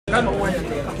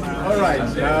All right.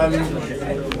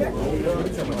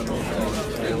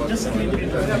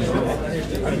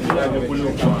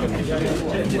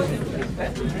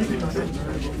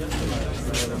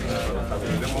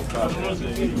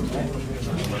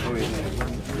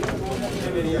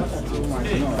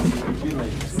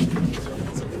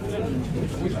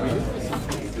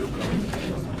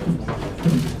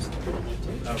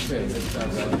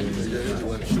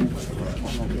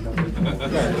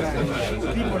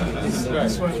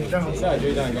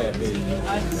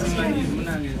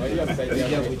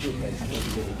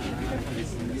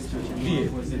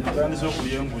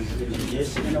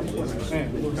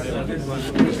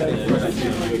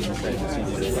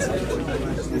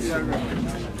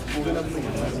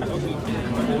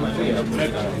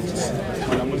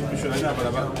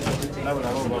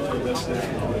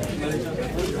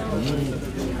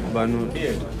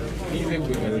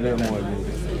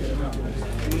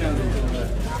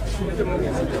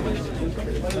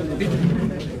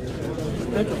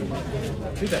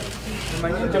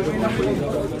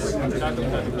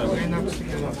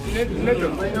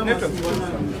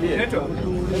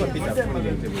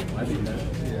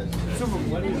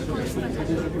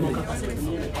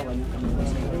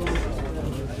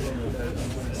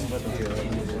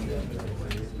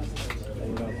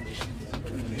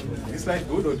 Is this light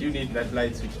good, or do you need that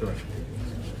light switched on?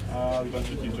 We can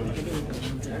switch it on.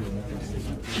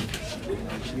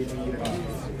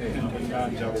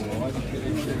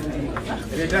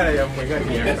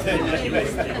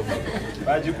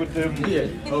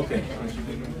 Okay.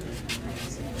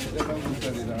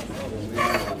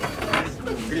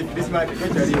 This might be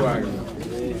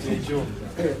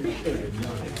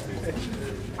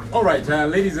all right,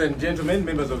 ladies and gentlemen,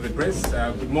 members of the press,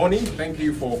 good morning. Thank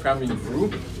you for coming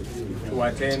through to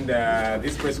attend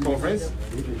this press conference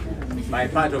by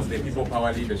part of the People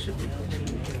Power leadership.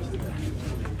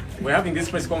 We're having this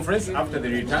press conference after the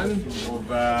return of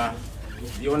the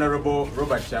Honorable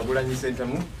Robert Chagulanyi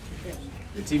Sentamu,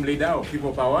 the team leader of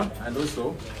People Power, and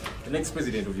also the next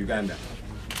president of Uganda.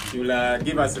 He will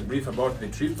give us a brief about the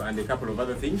trip and a couple of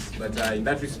other things, but in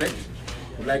that respect,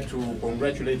 we'd like to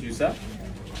congratulate you, sir,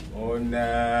 on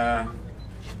the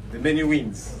many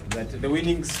wins, the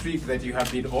winning streak that you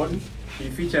have been on. He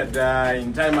featured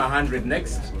in Time 100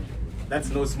 Next. That's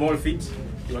no small feat.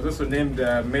 He was also named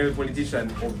Male Politician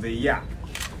of the Year.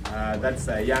 That's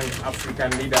a Young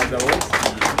African Leaders Award.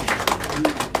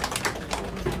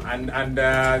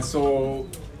 And so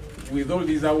with all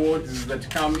these awards that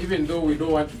come, even though we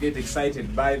don't want to get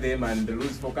excited by them and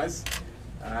lose focus,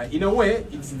 in a way,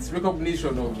 it's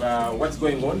recognition of what's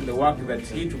going on, the work that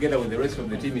he, together with the rest of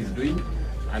the team, is doing,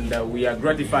 and we are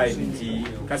gratified.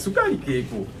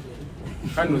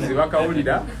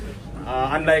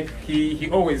 And like he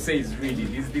always says, really,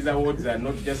 these awards are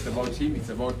not just about him, it's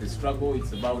about the struggle,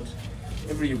 it's about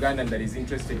every Ugandan that is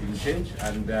interested in change,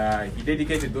 and he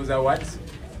dedicated those awards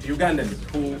to Ugandans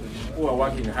who are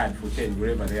working hard for change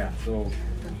wherever they are. So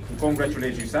we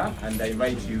congratulate you, sir, and I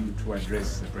invite you to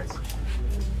address the press.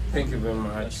 Thank you very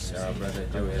much, Brother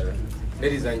Joel.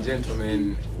 Ladies and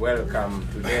gentlemen, welcome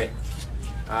today.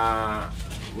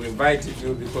 We invited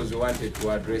you because we wanted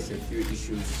to address a few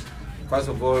issues. First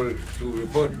of all, to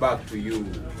report back to you,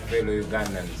 fellow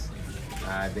Ugandans,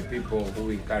 the people who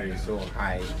we carry so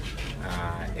high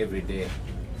every day.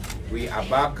 We are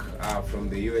back from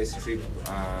the US trip.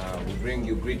 We bring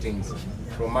you greetings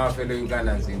from our fellow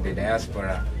Ugandans in the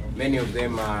diaspora. Many of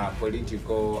them are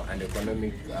political and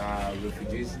economic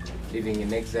refugees living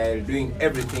in exile, doing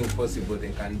everything possible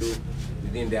they can do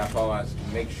within their powers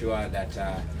to make sure that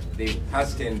they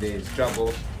hasten the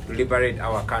struggle to liberate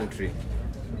our country.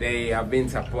 They have been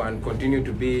support and continue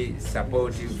to be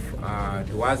supportive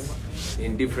to us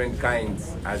in different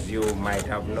kinds, as you might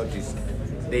have noticed.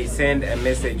 They send a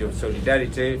message of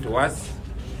solidarity to us,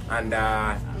 and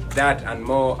that and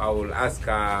more I will ask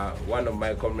one of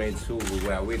my comrades who we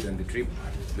were with on the trip,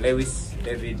 Lewis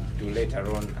David, to later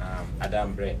on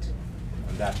Adam Brett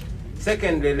on that.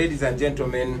 Secondly, ladies and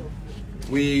gentlemen,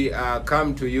 we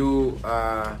come to you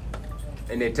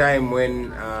in a time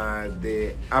when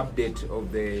the update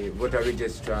of the voter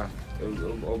register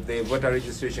of the voter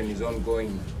registration is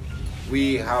ongoing.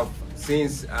 We have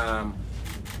since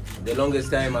the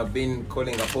longest time I've been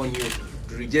calling upon you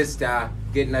to register,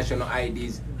 get national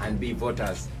IDs, and be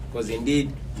voters, because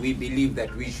indeed we believe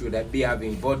that we should be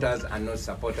having voters and not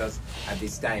supporters at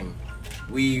this time.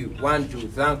 We want to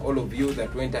thank all of you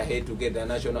that went ahead to get the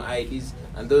national IDs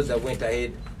and those that went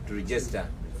ahead to register.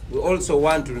 We also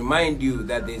want to remind you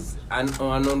that there's an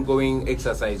ongoing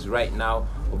exercise right now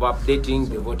of updating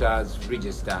the voters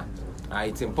register.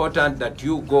 It's important that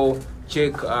you go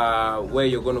check where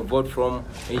you're going to vote from,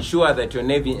 ensure that your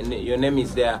name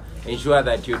is there, ensure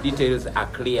that your details are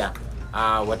clear.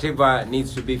 Whatever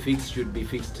needs to be fixed should be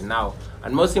fixed now.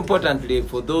 And most importantly,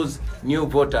 for those new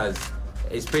voters,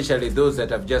 especially those that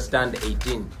have just turned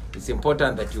 18, it's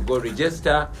important that you go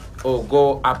register or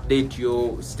go update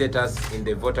your status in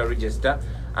the voter register.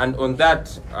 And on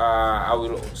that, I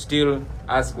will still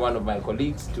ask one of my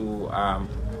colleagues to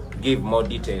give more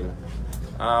detail.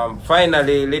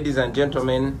 Finally, ladies and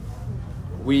gentlemen,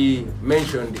 we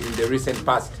mentioned in the recent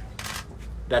past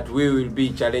that we will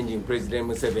be challenging President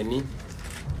Museveni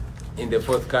in the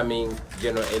forthcoming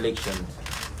general elections.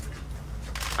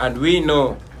 And we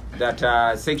know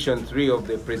that Section 3 of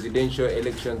the Presidential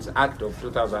Elections Act of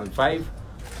 2005,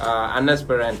 an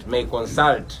aspirant may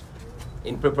consult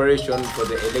in preparation for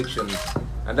the elections.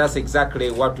 And that's exactly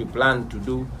what we plan to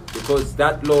do, because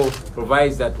that law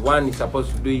provides that one is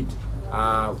supposed to do it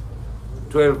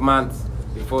 12 months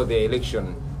before the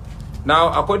election.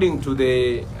 Now, according to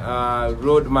the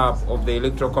roadmap of the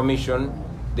Electoral Commission,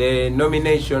 the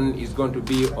nomination is going to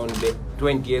be on the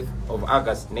 20th of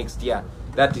August next year.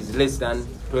 That is less than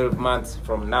 12 months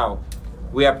from now.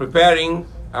 We are preparing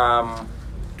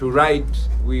to write,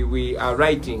 we are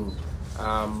writing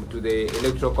to the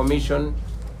Electoral Commission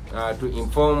to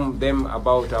inform them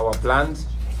about our plans,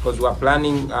 because we are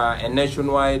planning a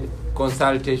nationwide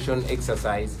consultation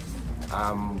exercise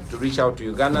to reach out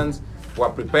to Ugandans. We are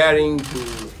preparing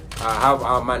to have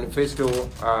our manifesto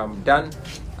done,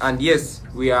 and yes,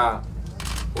 we are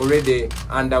already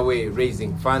underway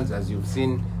raising funds, as you've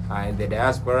seen in the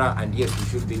diaspora, and yes, we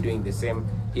should be doing the same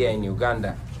here in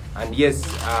Uganda. And yes,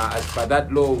 as per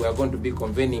that law, we are going to be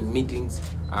convening meetings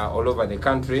all over the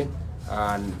country,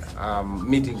 and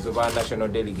meetings of our national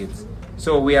delegates.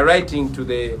 So we are writing to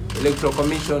the Electoral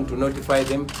Commission to notify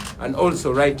them, and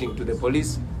also writing to the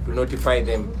police to notify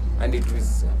them. And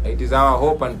it is our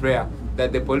hope and prayer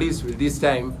that the police will this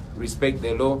time respect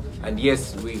the law, and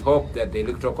yes, we hope that the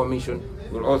Electoral Commission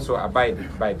will also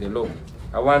abide by the law.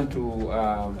 I want to,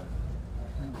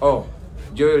 oh,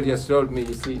 Joel just told me,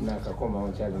 you see,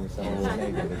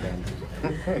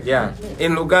 yeah,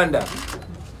 in Uganda,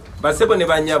 basebo ne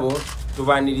banyabo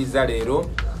tuvaniriza lero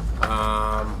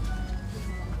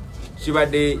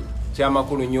kibadde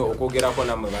kyamakulu nnyo okwogerako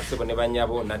nammwe basebo ne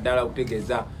banyabo, naddala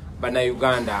okutegeeza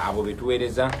bannayuganda abo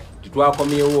betuweereza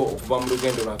titwakomyewo okuva mu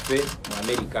lugendo lwaffe mu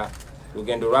Amerika.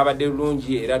 Lugendo lwabadde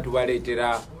lulungi era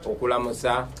tubaleetera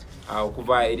okulamusa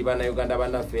okuva eri bannayuganda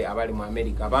bannaffe abali mu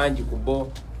Amerika. Bangi ku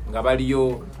bo nga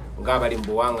baliyo ng'abali mu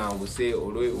buwaŋŋanguse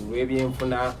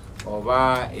olw'ebyenfuna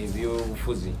oba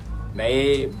ebyobufuzi,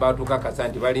 naye batukakasa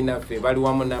nti bali naffe, bali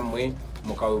wamu nammwe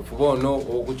mu kaweefube ono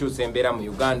okukyusa embeera mu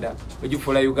Uganda,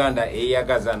 ogifuula Uganda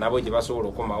eyeyagaza nabo gye basobola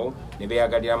okukomawo ne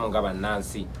beeyagaliramu nga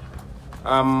bannansi.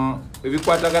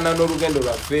 Ebikwatagana n'olugendo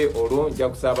lwaffe olwo, nja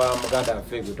kusaba muganda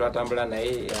waffe gwe twatambula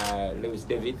naye Lewis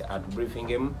David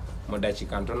atubriefingemu mu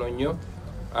dakiika ntono nnyo.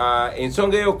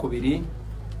 Ensonga ey'okubiri,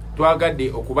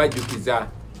 twagadde okubajjukiza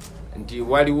nti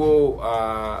waliwo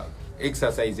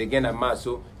exercise egenda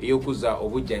maaso ey'okuzza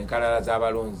obujja enkalala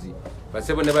z'abalonzi.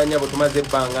 Basebo ne banyabo tumaze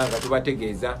ebbanga nga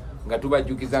tubategeeza, nga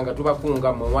tubajjukiza, nga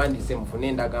tubakunga muwandiise mufune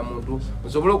endagamuntu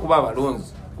musobole okuba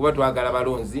abalonzi, kuba twagala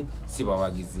abalonzi si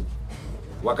bawagizi.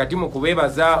 Wakati mu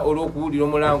kubeebaza olw'okuwulira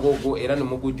omulango ogwo era ne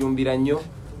mugujumbira nnyo,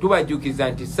 tubajjukiza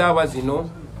nti ssaawa zino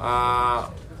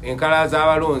enkalala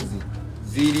z'abalonzi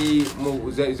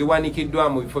ziwanikiddwa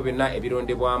mu bifo byonna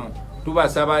ebirondebwamu.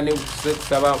 Tubasaba ne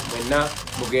kusaba mwenna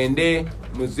mugende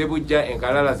muzze bujja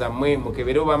enkalala zammwe,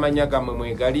 mukebere obamanya gammwe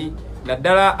mwegali,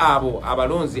 naddala abo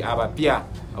abalonzi abapya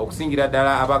okusingira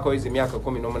ddala abakaweza emyaka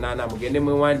 18, mugende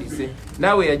mwewandiise.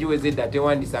 Naawe yagiwezedde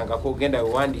atewandisangako, genda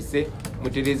wewandiise,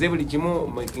 mutereze buli kimu,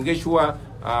 mukinge sure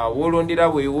wolondera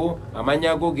weewo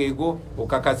amanya ago geego,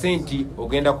 okakase nti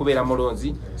ogenda kubeera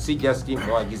mulonzi, si just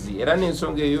muwagizi. Era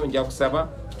n'ensonga eyo nja kusaba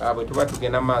bwe tuba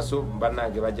tugenda maaso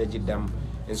bannange bajja giddamu.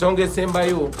 Ensonga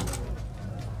esembayo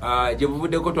gye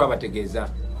buvuddeko twabategeeza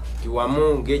nti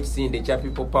wamu ng'ekisinde kya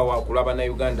People Power ku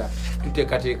lw'Abannayuganda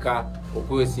tuteekateeka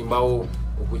okwesimbawo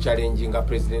okuchallenginga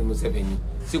President Museveni,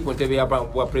 si ku ntebe ya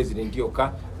bwa President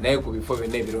yokka naye ku bifo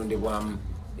byonna ebirondebwamu.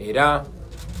 Era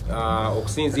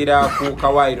okusinziira ku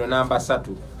kawaayiro namba 3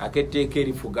 ak'etteeka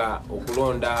erifuga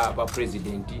okulonda ba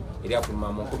Presidenti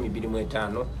eryafuluma mu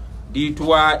 2005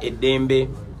 liyitwa eddembe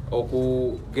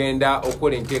okugenda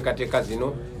okukola enteekateeka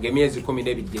zino ng'emyezi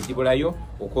 12 gibulayo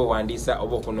okwewandiisa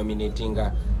oba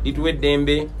okunominatinga. Lituwa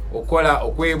eddembe okukola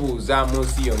okwebuuza mu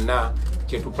nsi yonna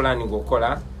kye tupulaninga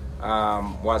okukola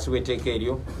wansi w'etteeka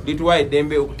eryo. Lituwa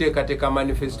eddembe okuteekateeka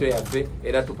manifesto yaffe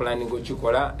era tupulaninga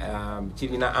okikola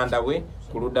kirina underway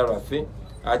ku ludda lwaffe.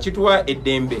 kituwa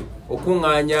eddembe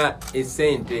okunganya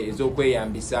essente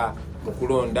ez'okweyambisa mu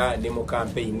kulonda ne mu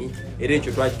campaign era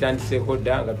ekyo twakitandiseko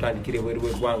dda nga tutandikire bweru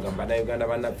bw'eggwanga bannayuganda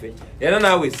bannaffe era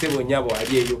naawe ssebo nnyabo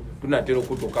ali eyo tunatera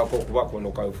okutuukako okuba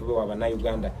kono kaweefube wa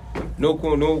bannayuganda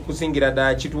n'okusingira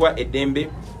ddala kituwa eddembe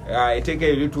etteeka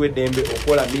eryo lituwa eddembe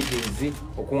okukola meetings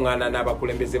okuŋŋaana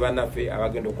n'abakulembeze bannaffe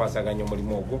abagenda okwasaganya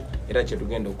omulimu ogwo era kye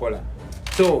tugenda okukola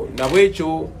so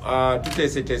nabwekyo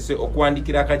tuteeseteese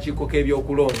okuwandikira akakiiko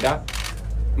k'ebyokulonda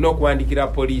n'okuwandikira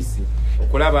poliisi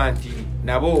okulaba nti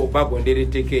nabo bagondera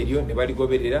etteeka eryo ne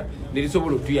baligoberera ne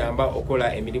lisobola otuyamba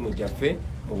okukola emirimu gyaffe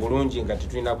mu bulungi nga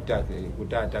tetulina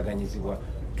kutaataganyizibwa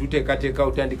tuteekateeka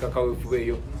otandika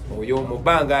kaweefube oyo mu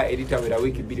bbanga eritawera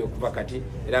wiiki 2 okuva kati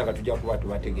era nga tujja kuba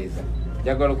tubategeeza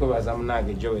njagala okwebaza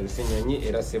munange Joel Sinyonyi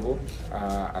era ssebo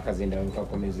akazindala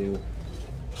lukakomezeewo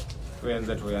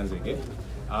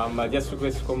I just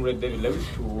request Comrade David Lewis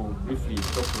to briefly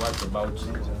talk to us about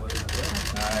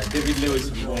David Lewis.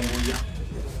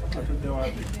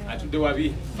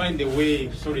 Find a way,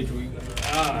 sorry to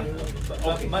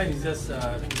okay. Mine is just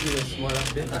to give a small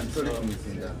update.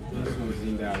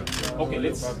 Okay,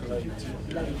 let's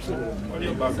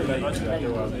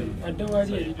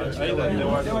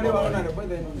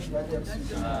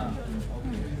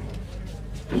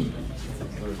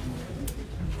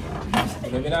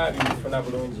Nebina bifuna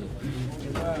bulungi.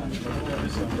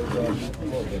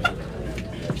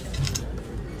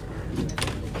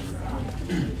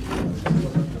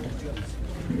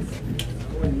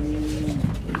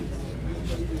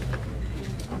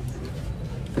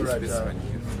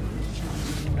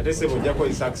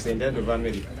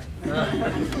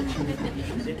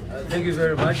 Thank you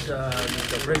very much,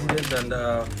 Mr. President and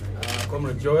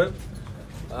Comrade Joel.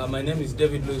 My name is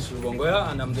David Lewis Rubongoya,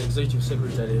 and I'm the Executive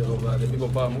Secretary of the People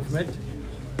Power Movement.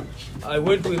 I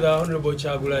went with Honorable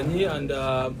Chagulanyi and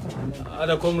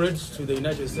other comrades to the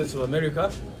United States of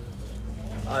America,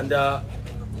 and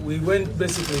we went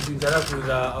basically to interact with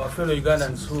our fellow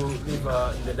Ugandans who live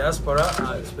in the diaspora,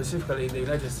 specifically in the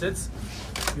United States.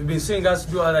 You've been seeing us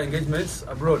do other engagements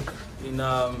abroad in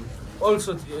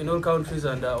in all countries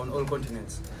and on all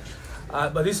continents.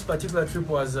 But this particular trip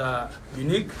was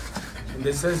unique in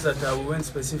the sense that we went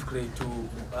specifically to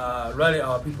rally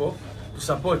our people to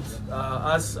support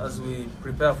us as we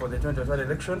prepare for the 2020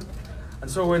 election. And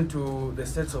so we went to the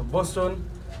states of Boston,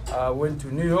 went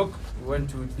to New York, we went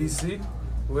to DC,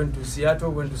 we went to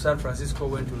Seattle, went to San Francisco,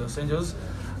 went to Los Angeles.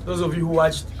 Those of you who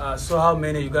watched saw how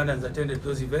many Ugandans attended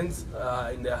those events,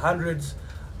 in the hundreds.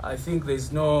 I think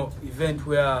there's no event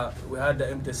where we had the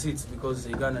empty seats because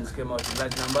the Ugandans came out in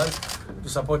large numbers to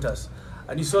support us.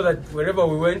 And you saw that wherever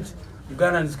we went,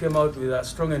 Ugandans came out with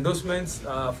strong endorsements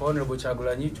for Honorable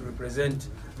Chagulanyi to represent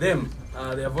them,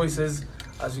 their voices,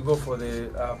 as we go for the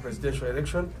presidential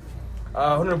election.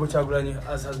 Honorable Chagulanyi,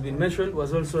 as has been mentioned,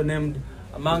 was also named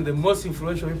among the most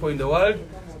influential people in the world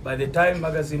by the Time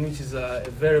magazine, which is a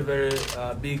very, very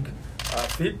big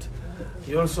feat.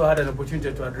 He also had an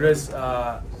opportunity to address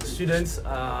students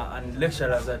and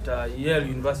lecturers at Yale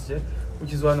University,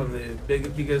 which is one of the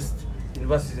biggest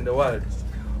universities in the world.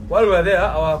 While we were there,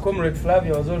 our comrade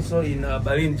Flavia was also in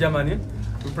Berlin, Germany,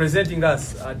 representing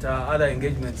us at other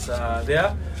engagements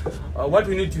there. What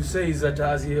we need to say is that,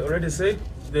 as he already said,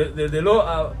 the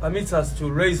law permits us to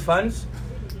raise funds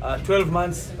 12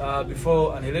 months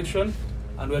before an election,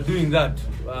 and we're doing that.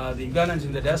 The Ugandans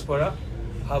in the diaspora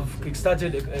have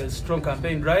kickstarted a strong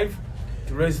campaign drive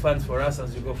to raise funds for us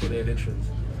as we go for the elections.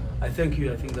 I thank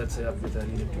you. I think that's the update I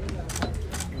needed to do.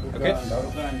 Okay.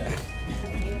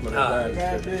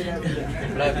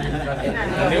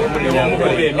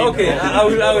 Okay, I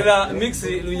will mix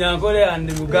Lunyankole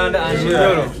and Uganda and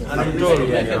Lutolo.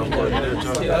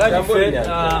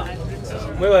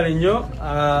 Mwebale nnyo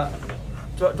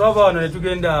twava wano ne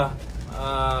tugenda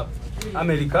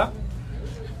America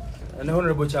ne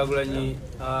Honorable Chagulanyi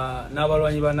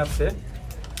n'abalwanyi bannaffe,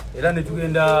 era ne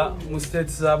tugenda mu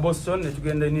states za Boston, ne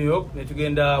tugenda New York, ne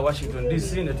tugenda Washington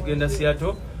DC, ne tugenda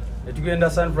Seattle, ne tugenda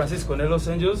San Francisco ne Los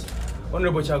Angeles.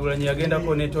 Honorable Chagulanyi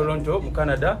yagendako ne Toronto mu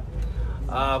Canada.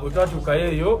 Bwe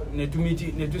twatuukayo eyo ne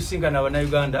tusinga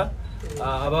n'Abannayuganda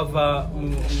abava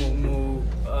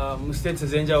mu states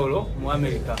ez'enjawulo mu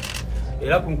America.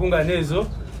 Era ku nkungaana ezo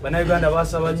Bannayuganda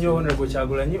basaba nnyo Honorable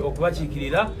Chagulanyi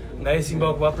okubakiikirira nga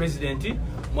yeesimbawo kuba pulezidenti,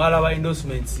 mwalaba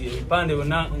endorsements ebipande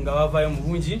bonna nga bavaayo mu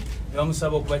bungi ne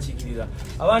bamusaba okubakiikirira.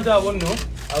 Abantu abo nno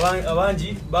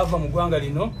abangi bava mu ggwanga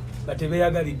lino nga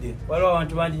tebeeyagalidde. Waliwo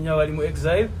abantu bangi nnyo abali mu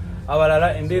exile,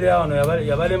 abalala embeera wano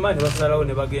yabalema ne basalawo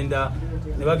ne bagenda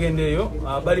eyo,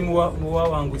 bali mu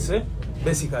bawanguse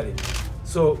basically.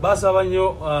 So basaba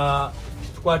nnyo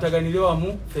tukwataganire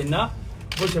wamu ffenna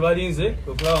bo kyebalinze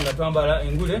okulaba nga twambala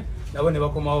engule nabo ne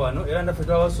bakomawo wano era ndaffe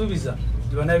twabasuubiza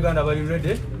nti bannayuganda bali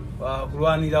ready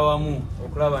kulwanira wamu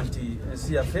okulaba nti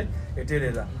ensi yaffe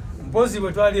eterera. Mpozi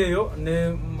bwe twali eyo ne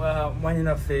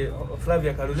mwanyinaffe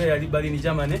Flavia Kalule yali Berlin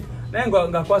Germany naye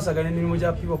ng'akwasaganya emirimu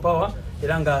gya People Power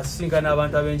era ng'asisinkana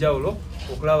abantu ab'enjawulo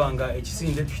okulaba nga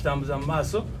ekisinde tukitambuza mu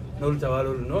maaso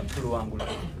n'olutabaalo luno tuluwangula.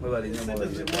 Mwebale nnyo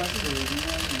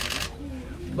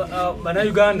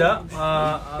bannayuganda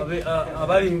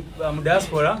abali mu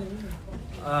diaspora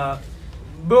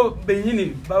bo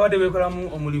benyini babadde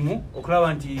beekolamu omulimu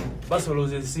okulaba nti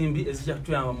basolooza ensimbi ezijja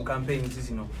kutuyamba mu campaigns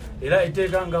zino era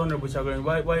etteeka nga Honorable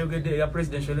Kyagulanyi bwayogedde eya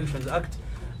Presidential Elections Act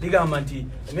ligamba nti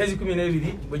emyezi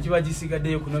 12 bwe kiba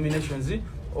gisigaddeyo ku nominations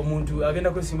omuntu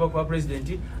agenda kwesimba kuba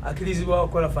president akirizibwa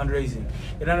okukola fundraising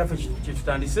era naffe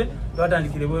kyetutandise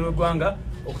twatandikire bweru eggwanga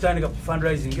okutandika ku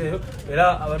fundraising eyo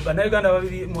era bannayuganda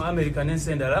babiri mu America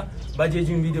n'ensi endala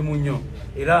bagyejumbiddemu nnyo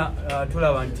era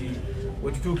tulaba nti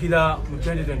wetutuukira mu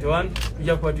 2021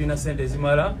 tujja kuba tulina sente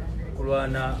ezimala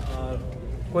kulwana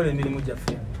kukola emirimu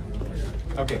gyaffe.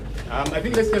 Okay, I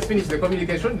think let's just finish the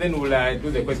communication, then we'll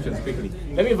do the questions quickly.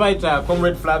 Let me invite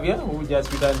Comrade Flavia, who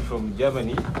just returned from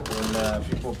Germany on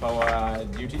People Power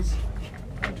duties,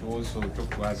 to also talk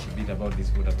to us a bit about this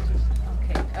voter process.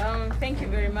 Okay, thank you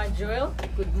very much, Joel.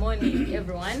 Good morning,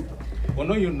 everyone.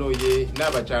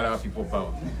 People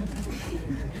Power.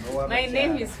 My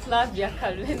name is Flavia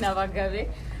Kalule Navagabe,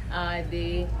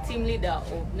 the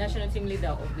national team leader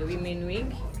of the Women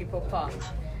Wing, People Power.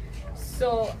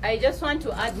 So I just want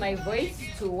to add my voice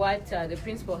to what the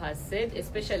principal has said,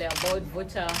 especially about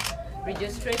voter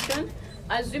registration.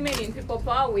 As Women in People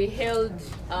Power, we held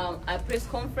a press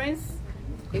conference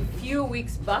a few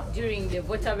weeks back during the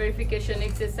voter verification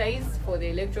exercise for the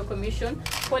Electoral Commission,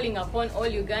 calling upon all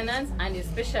Ugandans and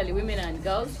especially women and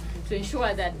girls to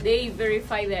ensure that they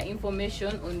verify their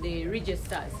information on the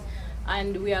registers.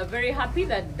 And we are very happy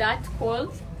that that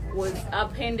call was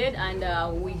upended and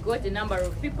we got a number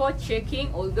of people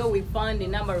checking, although we found a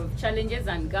number of challenges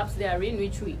and gaps therein,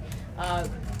 which we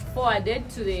forwarded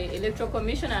to the Electoral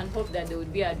Commission and hope that they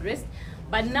would be addressed.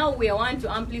 But now we want to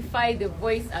amplify the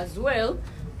voice as well,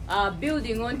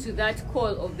 building on to that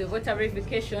call of the voter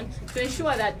verification to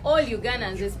ensure that all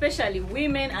Ugandans, especially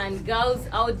women and girls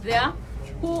out there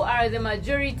who are the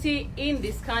majority in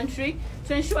this country,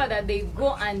 to ensure that they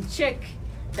go and check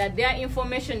that their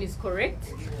information is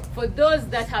correct. For those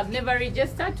that have never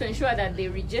registered, to ensure that they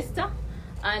register.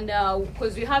 And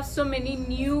because we have so many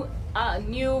new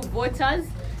voters,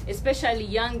 especially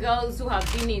young girls who have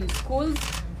been in schools,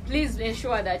 please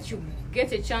ensure that you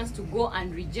get a chance to go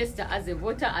and register as a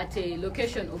voter at a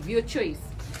location of your choice.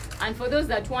 And for those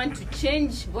that want to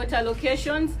change voter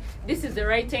locations, this is the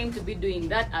right time to be doing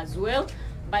that as well.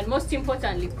 But most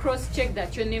importantly, cross-check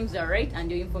that your names are right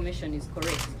and your information is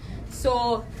correct.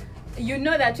 So you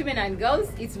know that women and girls,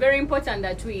 it's very important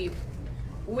that we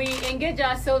engage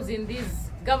ourselves in these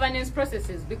governance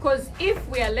processes, because if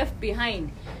we are left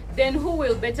behind, then who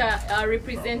will better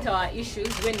represent our issues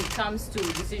when it comes to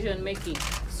decision making?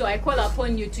 So I call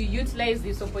upon you to utilize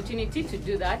this opportunity to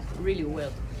do that really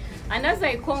well. And as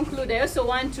I conclude, I also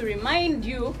want to remind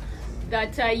you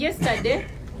that yesterday,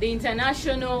 the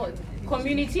international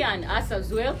community and us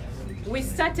as well, we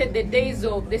started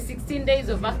the 16 days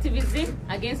of activism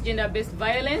against gender-based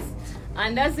violence.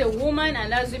 And as a woman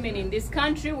and as women in this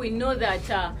country, we know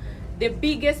that the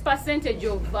biggest percentage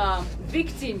of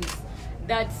victims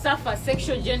that suffer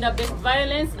sexual gender-based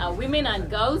violence are women and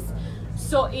girls.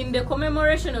 So in the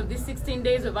commemoration of these 16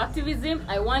 days of activism,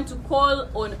 I want to call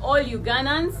on all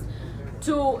Ugandans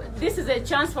this is a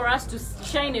chance for us to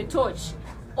shine a torch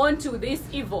onto this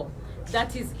evil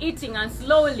that is eating and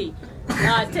slowly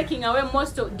taking away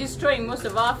destroying most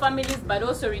of our families, but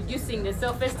also reducing the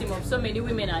self-esteem of so many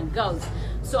women and girls.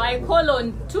 So I call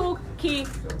on two key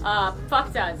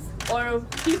factors or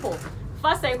people.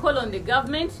 First, I call on the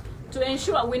government to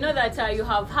ensure, we know that you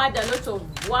have had a lot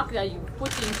of work that you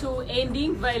put into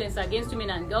ending violence against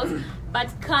women and girls, but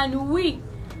can we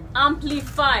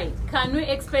amplify, can we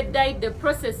expedite the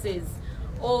processes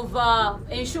of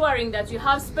ensuring that you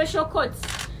have special courts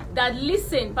that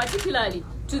listen particularly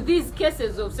to these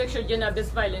cases of sexual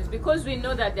gender-based violence, because we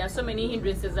know that there are so many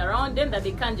hindrances around them that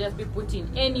they can't just be put in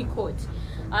any court.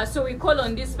 So we call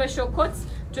on these special courts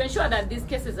to ensure that these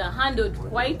cases are handled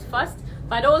quite fast,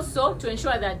 but also to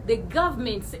ensure that the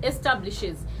government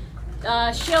establishes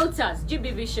shelters,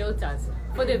 GBV shelters,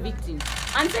 for the victims.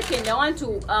 And second, I want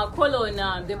to call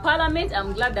on the parliament.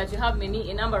 I'm glad that you have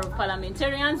a number of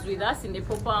parliamentarians with us in the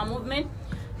People Power movement,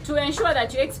 to ensure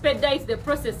that you expedite the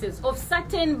processes of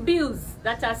certain bills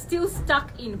that are still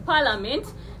stuck in parliament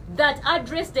that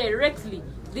address directly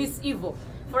this evil.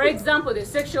 For example, the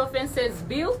Sexual Offences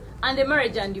Bill and the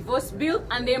Marriage and Divorce Bill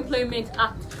and the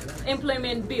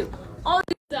Employment Bill. All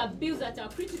these are bills that are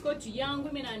critical to young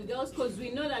women and girls, because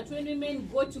we know that when women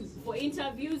go for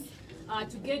interviews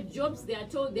to get jobs, they are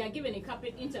told, they are given a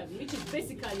carpet interview, which is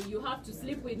basically you have to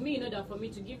sleep with me in order for me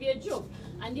to give you a job.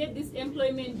 And yet this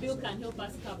employment bill can help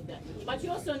us curb that. But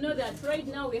you also know that right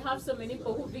now we have so many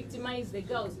people who victimize the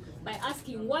girls by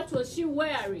asking what was she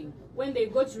wearing when they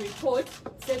go to report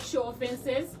sexual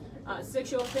offenses.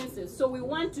 So we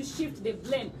want to shift the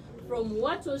blame from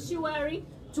what was she wearing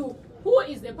to who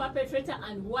is the perpetrator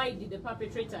and why did the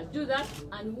perpetrator do that,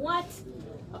 and what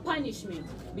punishment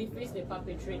befits the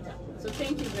perpetrator. So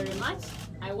thank you very much.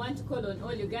 I want to call on all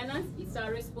Ugandans. It's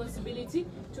our responsibility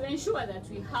to ensure that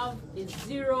we have a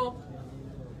zero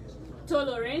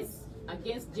tolerance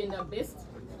against gender-based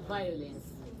violence.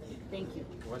 Thank you.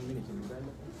 1 minute in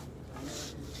Uganda.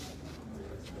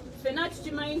 Fena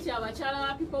tukimanyi nti abakyala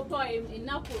ba People Power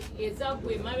ennaku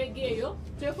ezaggwa emabega eyo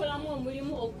twekolamu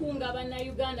omulimu okunga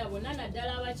bannayuganda bonna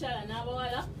naddala abakyala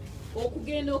n'abawala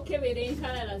okugenda okukebera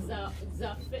enkalala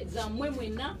zammwe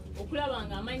mwenna, okulaba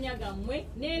nga amanya gammwe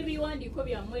n'ebiwandiiko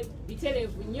byammwe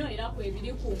bitereevu nnyo era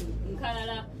kwebiri ku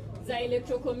nkalala za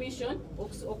Electoral Commission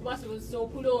okubasobozesa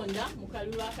okulonda mu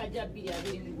kalulu akajja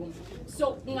 2021.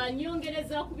 So nga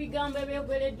nyongereza ku bigambo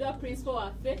ebyogereddwa principal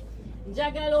waffe,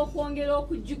 njagala okwongera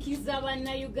okujjukiza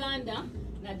bannayuganda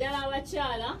naddala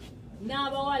abakyala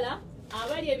n'abawala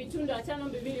abali ebitundu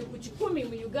 52 ku 100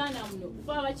 mu Uganda muno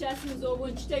kufa abakyasinze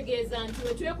obungi, kitegeeza nti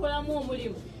we twekolamu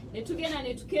omulimu ne tugenda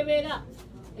ne tukebera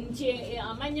nti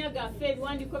amanya gaffe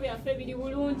ebiwandiiko byaffe biri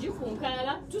bulungi ku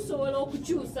nkalala, tusobola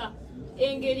okukyusa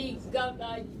engeri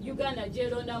Uganda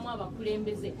gy'erondamu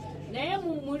abakulembeze. Naye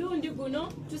mu mulundi guno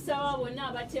tusaba bonna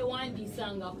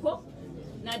abatewandiisangako,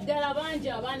 naddala bangi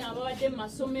abaana ababadde mu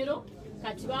masomero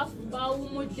kati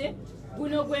bawumudde,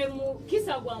 guno gwe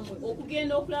mukisa gwammwe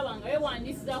okugenda okulaba nga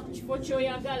wewandiisiza ku kifo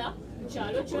ky'oyagala, ku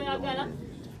kyalo ky'oyagala,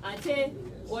 ate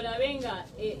olabe nga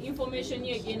information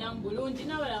yegenda mu bulungi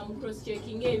n'abalala mu cross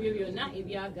checking ebyo byonna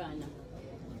ebyagaana.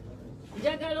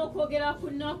 Njagala okwogera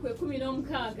ku nnaku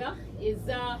 16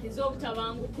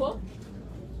 ez'obutabanguko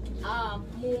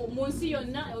mu nsi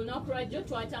yonna. Olunaku lwajjo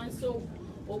twatandise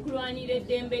okulwanira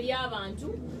eddembe ly'abantu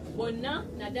bonna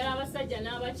naddala abasajja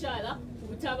n'abakyala ku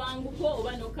butabanguko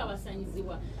oba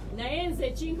n'okukabasanyizibwa. Naye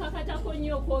nze kinkakatako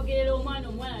nnyo okwogerera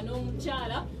omuwala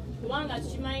n'omukyala, kubanga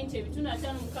tukimanyi nti ebitundu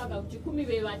 56 ku 100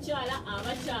 be bakyala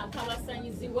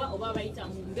abakyakabasanyizibwa oba bayita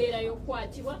mu mbeera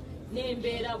y'okukwatibwa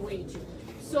n'embeera bw'ekyo.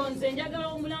 So nze njagala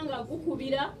omulanga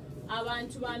gukubira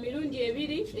abantu ba mirundi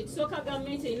ebiri. Ekisooka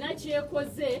gavumenti erina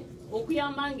kyekoze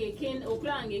okuyamba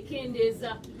okulaba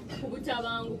ng'ekendeeza ku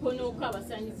butabanguko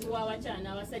n'okukabasanyizibwa abakyala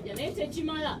n'abasajja, naye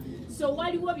tekimala. So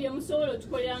waliwo bye musobola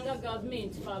otukolera nga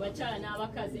gavumenti fe abakyala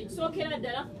n'abakazi. Ekisookera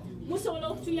ddala musobola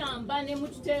okutuyamba ne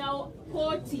mututerawo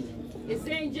kooti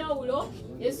ez'enjawulo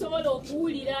esobola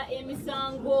okuwulira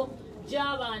emisango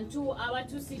gy'abantu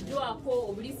abatusiddwako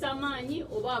obulisamaanyi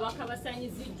oba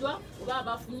abakabasanyiziddwa oba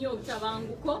abafunye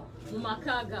obutabanguko mu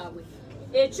maka gaabwe.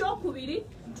 Ekyokubiri,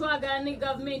 twagala ne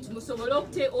gavumenti musobole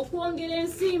okwongera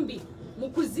ensimbi mu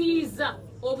kuziyiza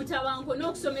obutabanguko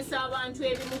n'okusomesa abantu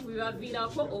ebimu ku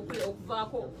bibaviirako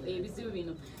okuvaako ebizibu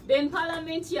bino. Then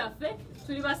Parliament yaffe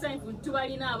tuli basanyufu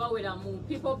tubalina abawera mu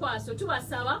People Power, so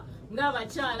tubasaba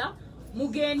ng'abakyala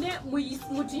mugende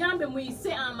mutuyambe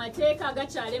muyise amateeka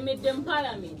agakyalemedde mu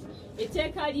Parliament.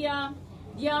 Etteeka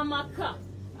ly'amaka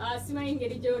simanyi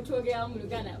ngeri gyotwogera mu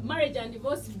Uganda, Marriage and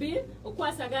Divorce Bill,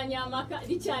 okwasaganya amaka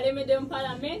likyalemedde mu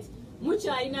Parliament.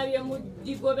 Mukyalina bye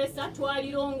mudigobesa,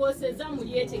 twalirongooseza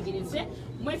mulyetegereze.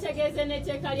 Mwetegereze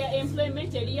n'etteeka lya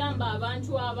employment eriyamba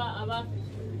abantu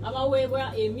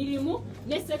abaweebwa emirimu,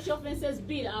 ne Sexual Offences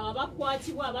Bill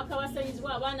abakwatibwa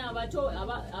abakabasanyizibwa abaana abato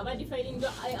abadifairingwa.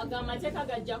 Amateeka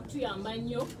gajja kutuyamba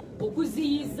nnyo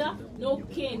okuziyiza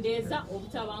n'okukendeeza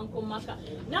obutabanguko mu maka.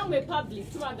 Nammwe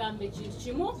public tubagambe kintu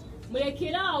kimu,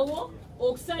 mulekeraawo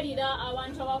okusalira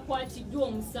abantu abakwatiddwa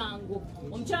omusango.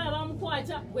 Omukyala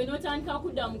bamukwata, gwe n'otandika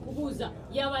kudda mu kubuuza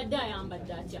yabadde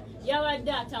ayambadde atya,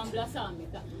 yabadde atambula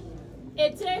saameka.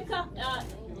 Etteeka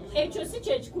ekyo si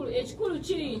kyekikulu. Ekikulu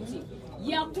kiri nti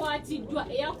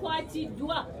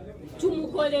eyakwatiddwa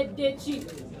tumukoledde ki?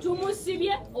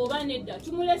 Tumusibye oba nedda?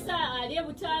 Tumulesa ali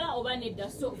butaala oba nedda?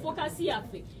 So fokasi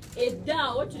yaffe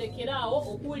eddaawo, tulekeraawo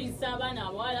okuwuliriza abaana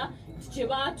abawala kye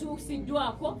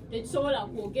baatuusiddwako tekisobola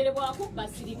kwogerebwako,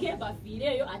 basirike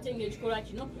bafiireeyo, ate ng'ekikolwa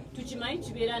kino tukimanyi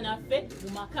kibeera naffe mu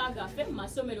maka gaffe, mu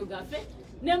masomero gaffe,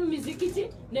 ne mu mizikiti,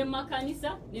 ne mu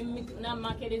makanisa, ne mu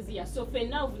makereziya. So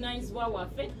ffenna obuvunanyizibwa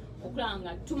bwaffe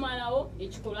okulanga tumalawo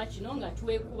ekikolwa kino nga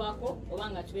tuweekubako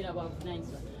oba nga tubeera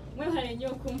bavunaanyizibwa. Mwebale nnyo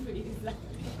okumpuliriza.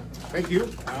 Thank you.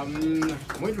 I'm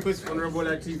going to request Honorable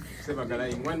Latif Sebagala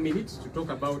in 1 minute to talk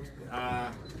about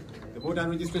the voter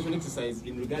registration exercise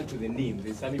in regard to the name.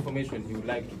 There's some information he would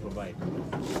like to provide.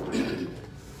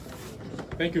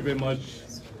 Thank you very much,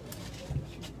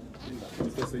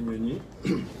 Mr. Senyonyi.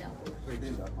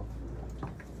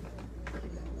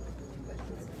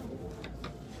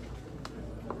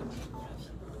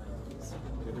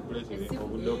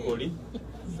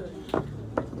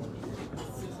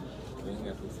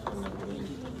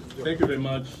 Thank you very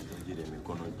much,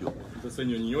 Mr.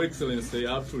 Senyonyi. Your Excellency,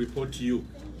 I have to report to you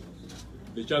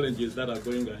the challenges that are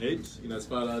going ahead in as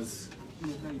far as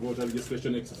voter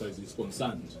registration exercise is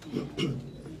concerned,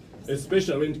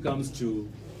 especially when it comes to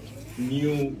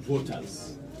new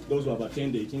voters, those who have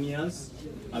attained 18 years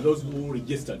and those who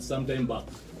registered some time back.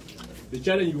 The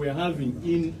challenge we are having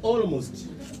in almost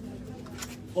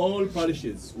all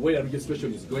parishes where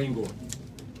registration is going on,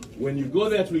 when you go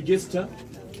there to register,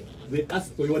 they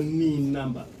ask for your NIN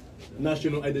number,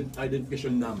 National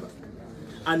Identification Number.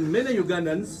 And many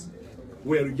Ugandans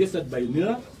were registered by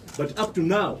NIRA, but up to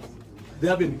now, they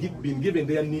haven't been given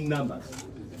their NIN numbers.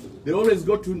 They always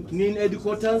go to NIN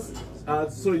headquarters,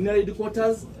 NIRA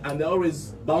headquarters, and they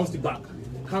always bounced back.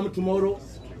 Come tomorrow,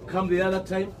 come the other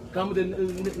time, come the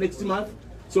next month.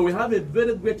 So we have a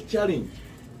very great challenge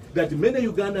that many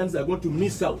Ugandans are going to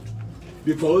miss out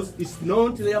because it's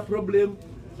not their problem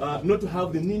not to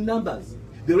have the NIN numbers.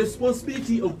 The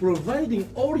responsibility of providing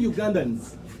all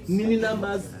Ugandans NIN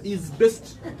numbers is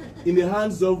best in the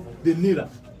hands of the NIRA.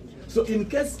 So in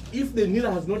case if the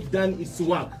NIRA has not done its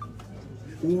work,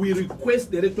 we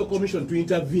request the Electoral Commission to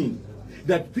intervene,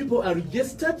 that people are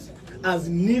registered as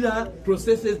NIRA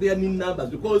processes their NIN numbers,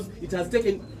 because it has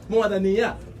taken more than a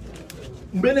year.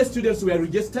 Many students were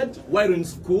registered while in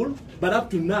school, but up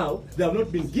to now, they have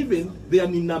not been given their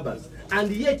NIN numbers.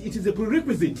 And yet, it is a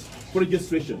prerequisite for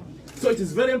registration. So it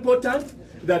is very important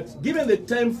that, given the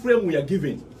time frame we are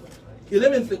given,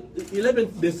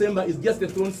 11th December is just a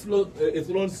stone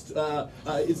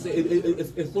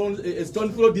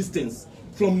throw distance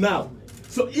from now.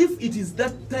 So if it is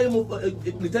that time of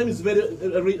the time is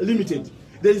very limited,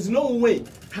 there is no way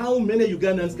how many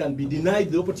Ugandans can be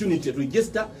denied the opportunity to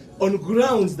register on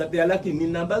grounds that they are lacking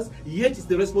in numbers, yet it's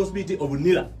the responsibility of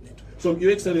NIRA. So,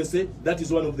 Your Excellency, that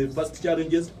is one of the first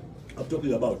challenges I'm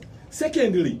talking about.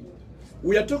 Secondly,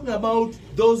 we are talking about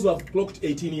those who have clocked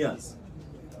 18 years.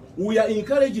 We are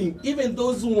encouraging even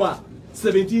those who are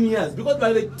 17 years, because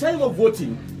by the time of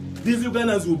voting, these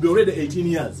Ugandans will be already 18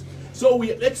 years. So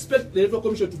we expect the Electoral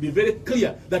Commission to be very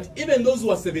clear that even those who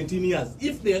are 17 years,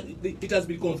 if it has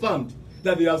been confirmed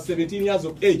that they have 17 years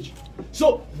of age,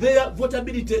 so their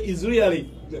votability is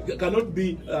really cannot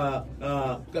be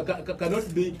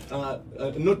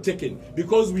not taken,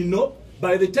 because we know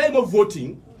by the time of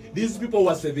voting, these people who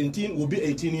are 17 will be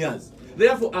 18 years.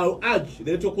 Therefore, I'll urge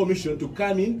the Electoral Commission to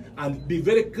come in and be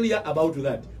very clear about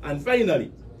that. And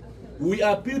finally, we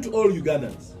appeal to all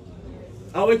Ugandans.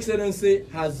 Our Excellency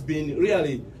has been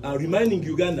really reminding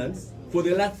Ugandans for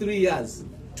the last 3 years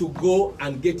to go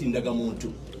and get in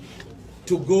Indagamuntu,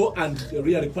 to go and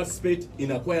really participate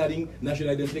in acquiring national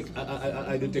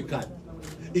identity card.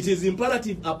 It is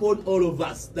imperative upon all of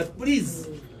us that please,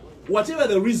 whatever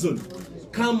the reason,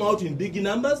 come out in big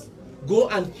numbers, go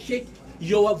and check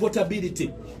your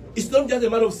votability. It's not just a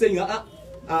matter of saying,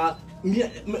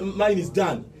 mine is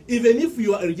done. Even if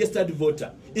you are a registered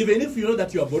voter, even if you know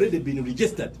that you have already been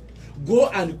registered, go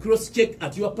and cross-check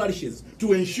at your parishes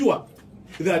to ensure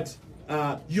that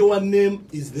your name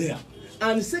is there.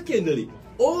 And secondly,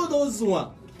 all those who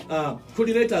are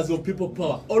coordinators of people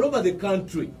power all over the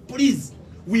country, please,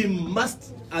 we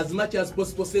must, as much as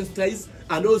possible, sensitize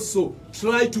and also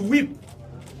try to whip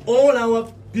all our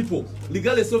people,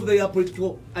 regardless of their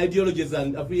political ideologies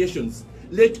and affiliations.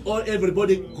 Let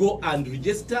everybody go and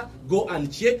register, go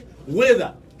and check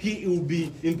whether he will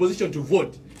be in position to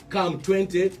vote come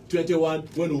 2021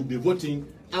 when we will be voting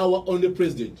our only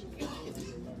president,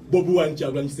 Bobi.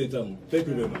 Thank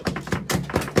you very much.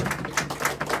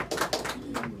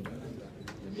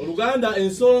 Oluganda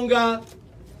ensonga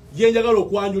yenjagala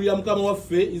okwanjulira mukama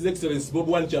waffe His Excellency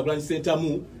Bobi Kyagulanyi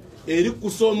Ssentamu eri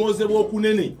kusoomozebwa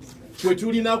okunene kwe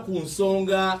tulina ku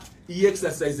nsonga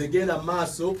y'exercise egenda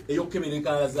maaso ey'okukebera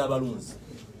enkalala z'abalunzi.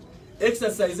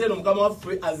 Exercise eno mukama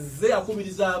waffe azze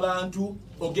akubiriza abantu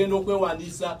ogenda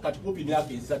okwewandiisa kati kumpi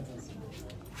myaka 3.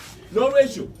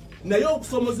 N'olwekyo naye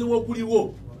okusoomozebwa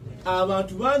okuliwo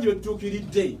abantu bangi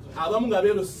betuukiridde, abamu nga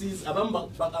beerosiis, abamu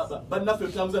bannaffe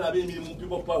tutambuza nab'emirimu mu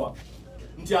people power,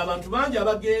 nti abantu bangi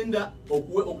abagenda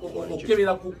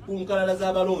okukebera ku nkalala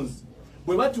z'abalonzi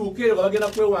bwe batuuka eyo nga bagenda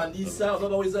kwewandiisa oba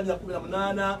baweza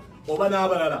 18 oba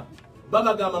n'abalala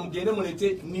babagamba mugende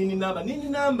mulete nini namba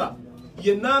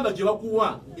ye namba gye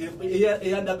bakuwa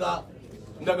eya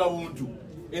ndagabuntu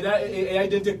eya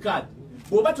identity card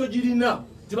bw'oba togirina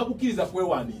tebakukkiriza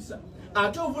kwewandiisa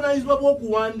ate obuvunaanyizibwa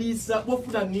bw'okuwandiisa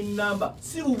bw'ofuna nini namba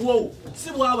si bubwowo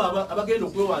si bwabo abagenda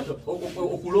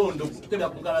okulonda okukebera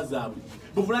ku nkala zaabwe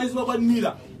buvunaanyizibwa bwa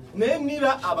nira naye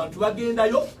nira abantu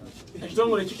bagendayo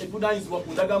ekitongole ekivunaanyizibwa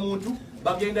ku ndagamuntu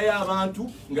bagendayo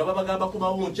abantu nga babagamba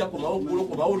komawo nkya komawo ggulo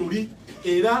komawo luli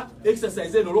era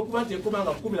exercise eno olw'okuba nti ekoma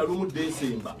nga 11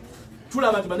 Desemba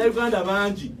tulaba nti bannayuganda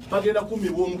bangi bagenda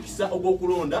kummibwa omukisa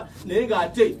ogw'okulonda naye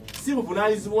ng'ate si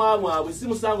buvunaanyizibwa bwabwe si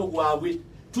musango gwabwe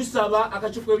tusaba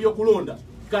akakiiko ebyokulonda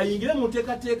kayingire mu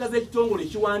nteekateeka z'ekitongole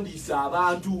ekiwandiisa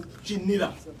abantu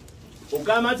kinnira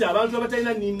ogamba nti abantu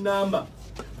abatalina ninnamba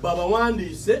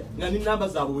babawandiise nga ninnamba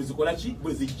zaabwe bwe zikola ki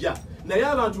bwe zijja naye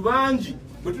abantu bangi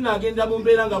bwe tunagenda mu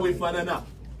mbeera nga bwefaanana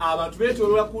abantu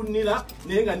beetoolola kunnira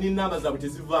naye nga ninnamba zaabwe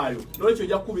tezivaayo nolwekyo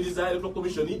ojja kukubiriza electoral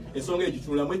commission ensonga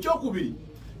egitunulamu ekyokubiri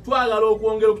twagala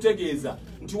okwongera okutegeeza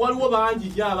nti waliwo bangi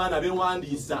nnyo abaana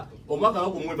bewandiisa omwaka nga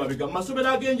gumwe mabega mu masomero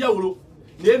ag'enjawulo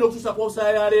naye n'okutuusa ku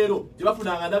osaaya ya leero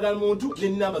tebafunanga ndagamuntu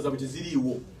n'ennamba zaabwe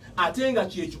teziriiwo ate nga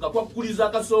kyekyo kakwakuliza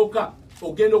akasooka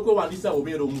ogenda okwewandiisa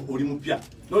obeera oli mupya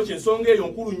nolwekyo ensonga eyo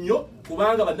nkulu nnyo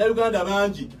kubanga bannayuganda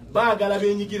bangi baagala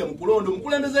benyigire mu kulonda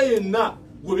omukulembeze yenna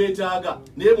gwe beetaaga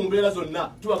naye mu mbeera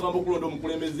zonna tubagamba okulonda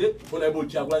omukulembeze honorable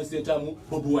Kyagulanyi Ssentamu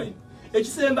Bobi Wine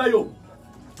ekisembayo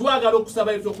twagala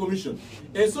okusaba electoral commission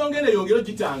ensonga eno eyongere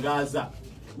gitangaaza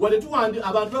wadde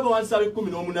abantu babawandiisa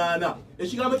ab'e18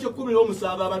 ekigambo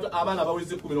kye17 abaana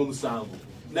baweze 17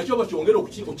 nakyo bakyongere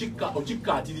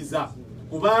okikkaatiriza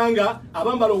kubanga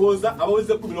abamu balowooza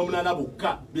abaweze 18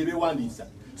 bokka bebewandiisa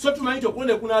so tumanyi nti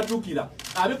okulonda kunaatuukira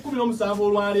ab'e17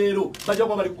 olwaleero bajja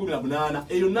kuba bali 18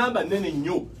 eyo namba nnene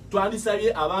nnyo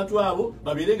twandisabye abantu abo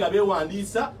babeere nga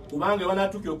beewandiisa kubanga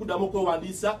banaatuukira okuddamu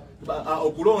okwewandiisa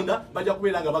okulonda bajja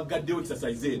kubeera nga baggaddewo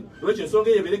exercise eno olwekyo ensonga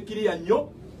eyo ebeere kkiriya nnyo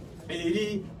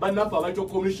eri bannaffe abaito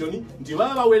commission nti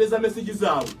baba baweereza message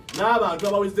zaabwe n'abantu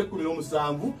abaweze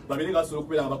 17 babeere nga basobola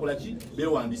okubeera nga bakola ki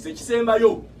beewandiisa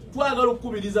ekisembayo twagala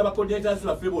okukubiriza abacoordinators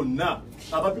baffe bonna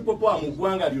aba people power mu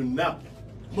ggwanga lyonna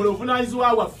mu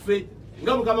buvunaanyizibwa bwaffe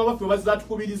nga mukama waffe bazza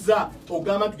tukubiriza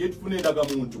ogamba tugende tufune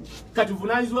endagamuntu kati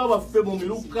buvunaanyizibwa bwaffe mu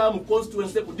miruka mu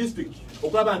constituency ku district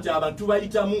okulaba nti abantu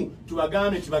bayitamu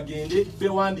tubagambe tibagende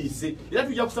beewandiise era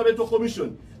tujja kusaba electoral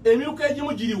commission emiruka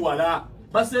egimu giri wala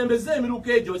basembeze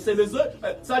emiruka egyo basembeze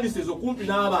services okumpi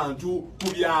n'abantu ku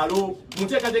byalo mu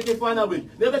nteekateeka efaana bwe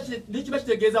nekiba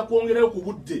kitegeeza kwongerayo ku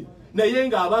budde naye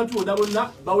ng'abantu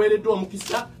bonna baweereddwa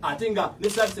omukisa ate nga ne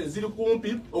services ziri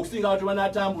kumpi okusinga abantu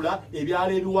banaatambula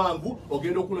ebyalo ebiwanvu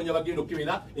ogenda okunoonya bagenda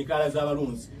okukebera enkaala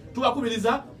z'abalunzi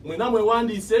tubakubiriza mwena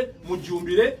mwewandiise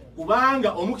mujjumbire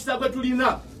kubanga omukisa gwe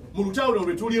tulina mu lutalo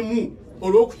lwe tulimu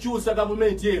olw'okukyusa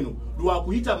gavumenti eno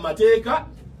lwakuyita mu mateeka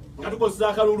nga tukozesa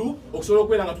akalulu okusobola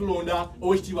okubeera nga tulonda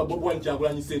owekitiibwa Bobi Wine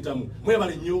Kyagulanyi Ssentamu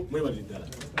mwebale nnyo mwebale ddala.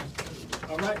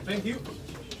 All right, thank you.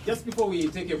 Just before we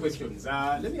take your questions,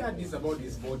 let me add this about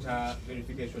this voter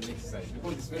verification exercise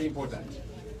because it's very important.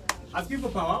 As People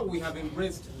Power, we have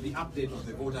embraced the update of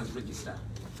the voters register.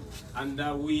 And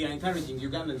we are encouraging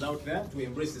Ugandans out there to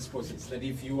embrace this process. That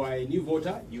if you are a new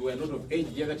voter, you were not of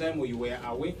age the other time or you were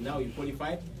away, now you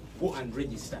qualify, go and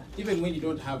register, even when you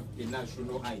don't have a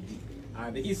national ID.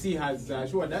 The EC has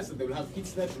assured us that they will have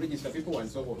kits there to register people and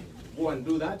so on. Go and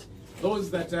do that.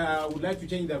 Those that would like to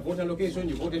change their voter location,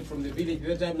 you voted from the village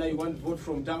the other time, now you want to vote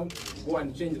from town, go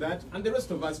and change that. And the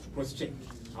rest of us to cross-check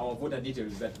our voter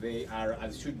details that they are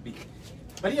as should be.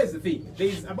 But here's the thing. There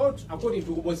is about, according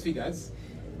to Ubo's figures,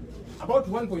 about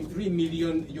 1.3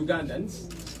 million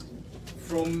Ugandans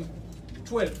from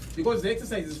 12, because the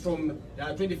exercise is from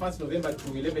 21st November to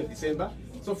 11th December.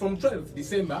 So from 12th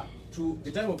December to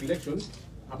the time of election,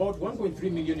 about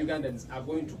 1.3 million Ugandans are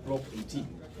going to clock 18.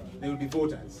 They will be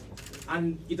voters.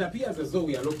 And it appears as though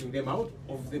we are locking them out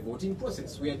of the voting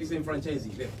process. We are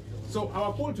disenfranchising them. So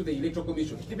our call to the Electoral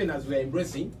Commission, even as we are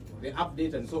embracing the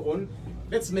update and so on,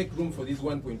 let's make room for these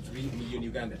 1.3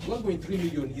 million Ugandans. 1.3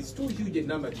 million is too huge a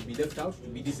number to be left out, to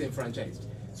be disenfranchised.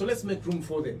 So let's make room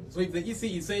for them. So if the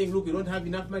EC is saying, look, we don't have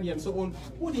enough money and so on,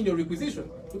 put in your requisition.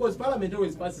 Because Parliament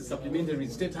always passes supplementary,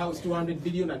 State House 200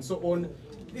 billion and so on.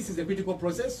 This is a critical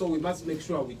process, so we must make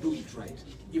sure we do it right.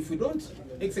 If we don't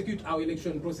execute our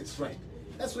election process right,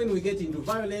 that's when we get into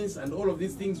violence and all of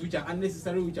these things which are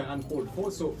unnecessary, which are uncalled for.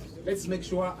 So let's make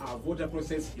sure our voter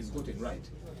process is gotten right.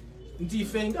 Nti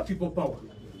fenga People Power.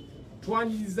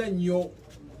 Twanyiza nnyo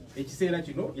ekiseera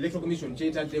kino electoral commission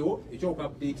kyetaddewo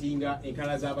ekyokupdatinga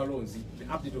enkala z'abalonzi, the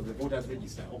update of the voters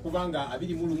register, okuva nga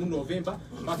 21 November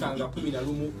mpaka nga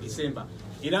 11 December.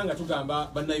 Era nga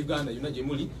tugamba bannayuganda yonna gye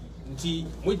muli nti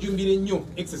mwejjumbire nnyo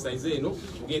exercise eno,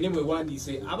 mugende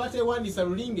mwewandiise. Abateewandiisa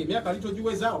lulinga emyaka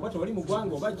litogiweza oba tewali mu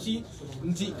ggwanga oba ki,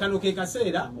 nti kano ke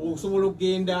kaseera osobola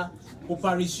okugenda ku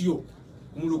parisio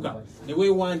muluka ne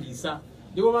weewandiisa.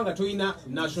 Ne bw'oba nga tolina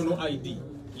national ID,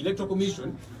 electoral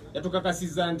commission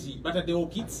yatukakasizza nti bataddewo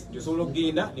kits osobola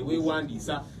okugenda ne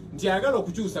weewandiisa. Nti ayagala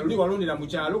okukyusa luli walondera mu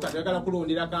kyalo kati ayagala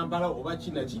kulondera Kampala oba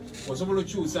kinaki, osobola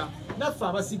okukyusa. Naffe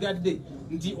abasigadde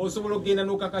nti osobola okugenda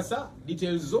n'okakasa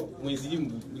details zo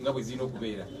mweziri nga bwe zirina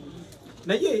okubeera.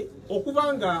 Naye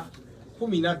okuva nga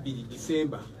 12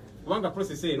 December, kubanga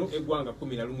process eno eggwanga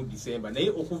 11 December, naye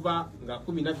okuva nga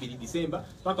 12 December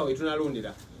paka we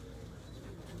tunalondera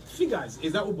figures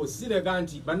eza ubos ziraga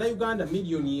nti bannayuganda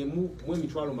miliyoni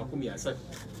 1.30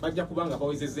 bajja kubanga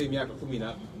bawezezza emyaka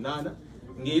 18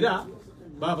 ng'era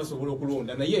baba basobola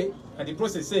okulonda. Naye kati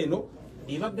process eno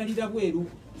ebaggalira bweru.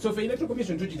 So fe electoral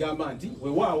commission tugigamba nti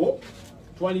weewaawo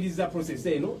twaniriza process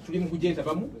eno, tuli mu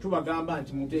kugyetabamu, tubagamba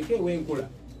nti muteekeewo enkola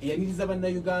eyaniriza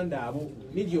bannayuganda abo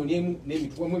miliyoni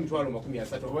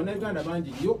 1.30. Bannayuganda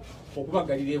bangi nnyo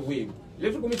okubaggalira ebweru.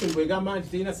 Electoral commission bwegamba nti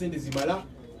terina sente zimala,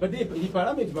 badde eri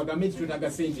parliament bagambe nti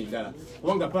twetaaga sente endala,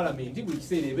 kubanga parliament buli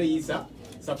kiseera eba eyisa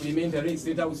supplementary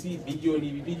state house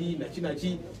bilioni 2 na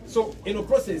kinaki. So eno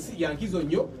process yankizo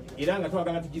nnyo era nga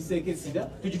twagala tugiseeko essira,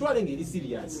 tukitwale ng'eri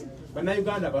serious.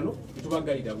 Bannayuganda bano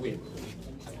tubaggalira bweru.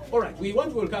 Alright, we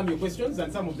want to welcome your questions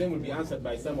and some of them will be answered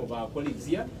by some of our colleagues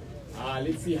here.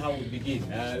 Let's see how we begin.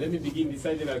 Let me begin this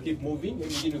side and I'll keep moving. Let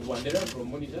me begin with Wandera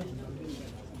from Monitor.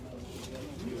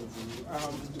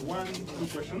 Two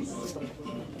questions.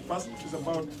 First is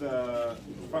about the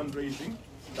fundraising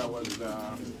that was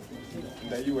in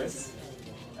the US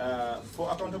for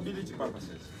accountability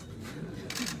purposes.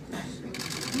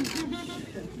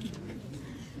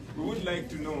 We would like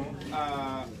to know,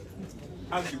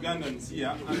 as Ugandans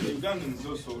here and the Ugandans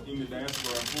also in the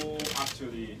diaspora who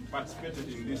actually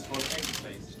participated in this whole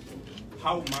exercise,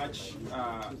 how much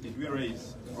did we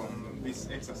raise from this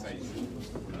exercise?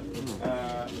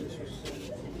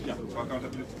 Yeah, for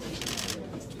accountability.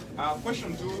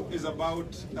 Question 2 is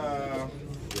about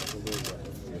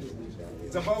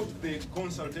the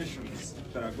consultations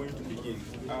that are going to begin.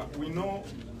 We know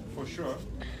for sure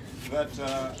that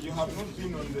you have not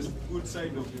been on the good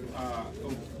side of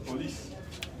police,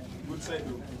 good side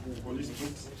of police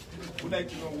books. Would like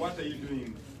to know what are you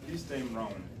doing this time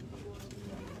round?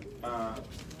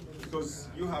 Because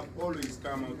you have always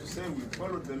come out to say we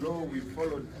followed the law, we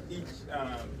followed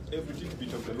every little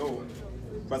bit of the law,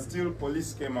 but still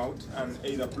police came out and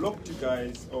either blocked you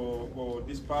guys or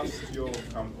dispersed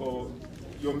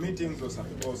your meetings or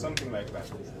something like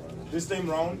that. This time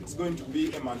round, it's going to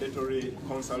be a mandatory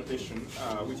consultation,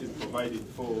 which is provided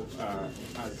for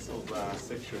as of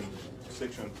section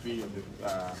 3 of the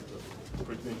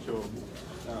Presidential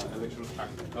Elections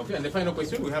Act. Okay, and the final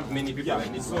question, we have many people.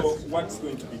 Yeah, so what's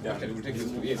going to be done? Okay, we'll take this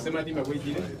to, yes, Sematima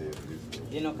Wejire.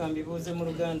 Ino kambibuze mu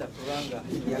Luganda kubanga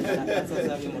yakana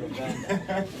kazazabi mu Luganda.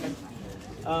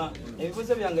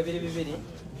 Ebibuzo byange biri bibiri,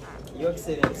 Your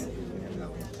Excellency.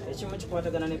 Ekimu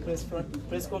kikwatagana ne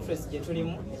press conference gye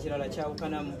tulimu, ekirala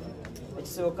kyawukanamu.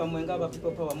 Ekisooka mwe ng'aba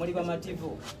people power muli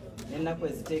bamativu n'ennaku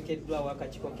eziteekeddwawo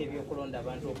akakiiko k'ebyokulonda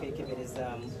abantu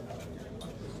okwekeberezaamu.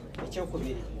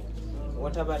 Ekyokubiri,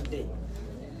 watabadde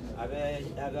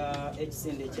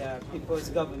ekisinde kya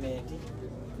People's Government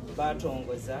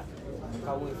batongoza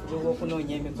kaweefube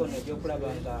w'okunoonya emikono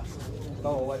egy'okulaba nga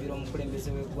bawawabira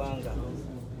omukulembeze w'eggwanga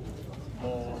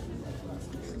mu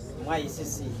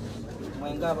ICC.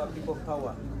 Mwe ng'aba people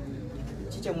power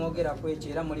kiki mwogera ku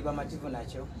ekyo era muli bamativu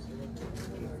nakyo?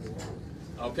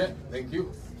 Okay, thank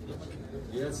you.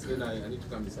 Yes, then I need to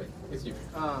come beside. Yes, you.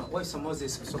 Wife's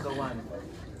Moses Kusoga one.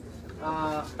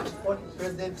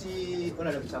 President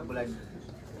Honorable Chagulani.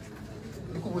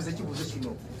 Nikubuze ekibuzo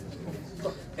kino.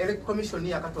 Electoral Commission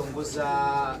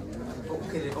yakatongoza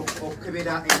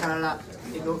okukebera enkalala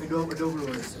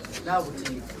edobulonzi.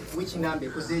 Nabuti which nambe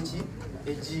kozeeki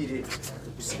ejire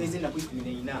kusigeze na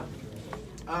kwikina.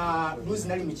 Luzi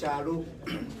nali mikyalo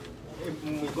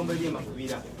mu igombe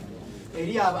ly'emakubira.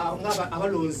 Eri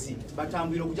abalonzi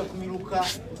batambwira okujja kumiruka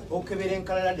okukebera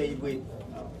enkalala daibwe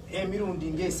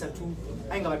emirundi ng'esatu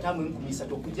aye nga batambwe enkumi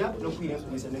isatu okujja n'okwira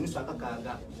enkumi isatu n'enusu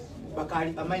akakanga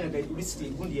bakali amayina ga publicity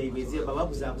gundi yaibweze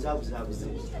bababuzaabuze.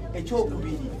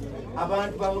 Ekyokubiri,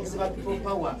 abantu bawagizi ba people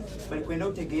power bali kwenda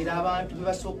okutegeera abantu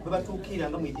bwe batuukira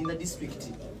nga mu Idinda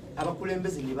district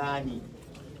abakulembeze ne baani.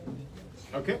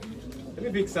 Okay, let me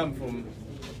pick some from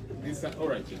This all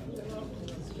right.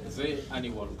 Ze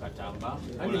annual Katamba.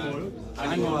 Annual.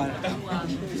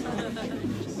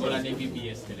 Kola ne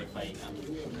BBS telefina.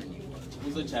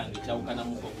 Muzo change chaukana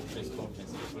muko ku press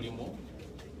conference tulimo.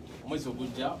 Mwezi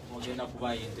ogujja ogenda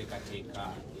kuba yenteekateeka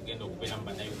egenda okubeera mu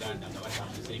bannayuganda nga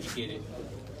batambuza ebigere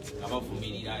nga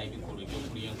bavumirira ebikolo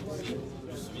ebyokulya enguzi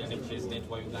tusuubira ne president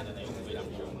wa Uganda naye okubeera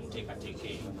mu nteekateeka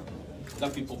eyo nga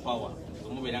people power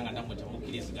omubeera nga nammwe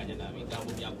temukkiriziganya na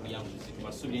bigambo byakulya nguzi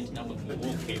tubasuubire nti nammwe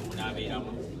mubuuke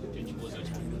munaabeeramu ekyo kibuuzo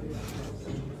kyange.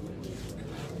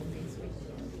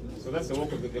 So that's the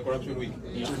work of the corruption week?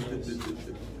 Yeah.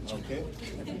 Okay.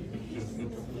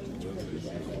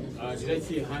 Did I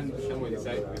see a hand somewhere on the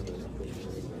side?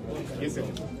 Yes, sir.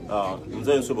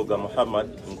 Nze Nsubuga Muhammad,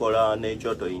 nkola ne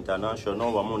Kyoto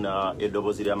International wamu na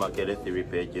eddobozi lya Makere 3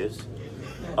 pages.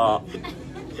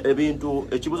 Ebintu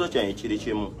ekibuzo kyange kiri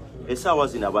kimu. Essaawa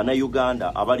zino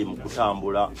Abannayuganda abali mu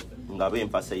kutambula nga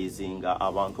bemfasayizinga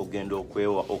abantu ogenda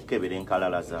okukebera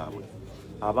enkalala zaabwe.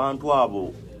 Abantu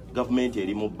abo gavumenti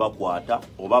eri mu bakwata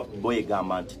oba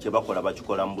boyegamba nti kye bakola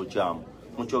bakikola mu bukyamu.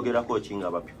 Mukyogerako ki nga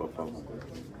aba people power?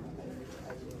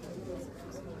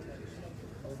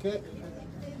 Okay.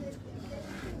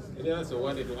 Any answer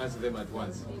wanted to answer them at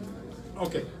once?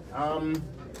 Okay.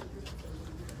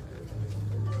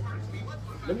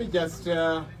 Let me just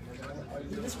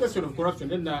this question of corruption.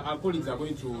 Then our colleagues are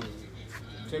going to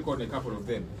take on a couple of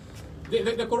them.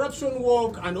 The corruption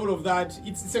walk and all of that.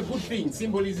 It's a good thing.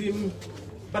 Symbolism.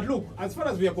 But look, as far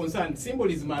as we are concerned,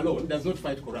 symbolism alone does not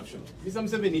fight corruption. Mr.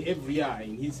 Museveni every year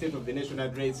in his State of the Nation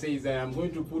address says, I'm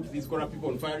going to put these corrupt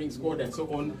people on firing squad and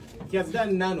so on. He has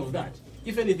done none of that.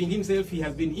 If anything, himself, he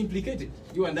has been implicated.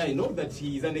 You and I know that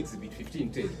he is an exhibit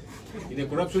 1510 in a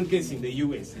corruption case in the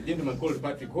US. A gentleman called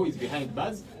Patrick Ho is behind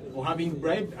bars for having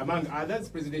bribed, among others,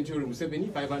 President Yoweri Museveni,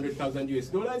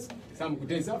 $500,000, Sam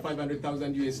Kutesa,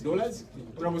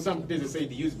 $500,000. Sam Kutesa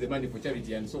said he used the money for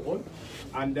charity and so on.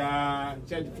 And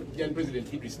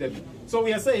President Idris Deby. So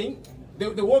we are saying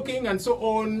the working and so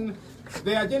on,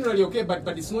 they are generally okay,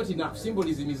 but it's not enough.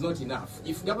 Symbolism is not enough.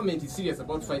 If government is serious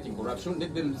about fighting corruption,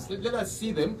 let us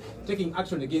see them taking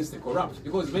action against the corrupt.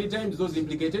 Because many times those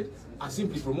implicated are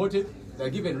simply promoted, they are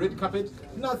given red carpet,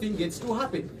 nothing gets to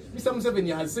happen. Mr.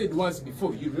 Museveni has said once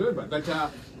before, you remember,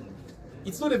 that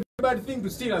it's not a bad thing to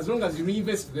steal as long as you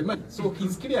reinvest the money. So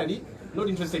he's clearly not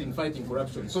interested in fighting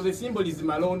corruption. So the symbolism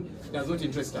alone does not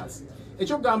interest us.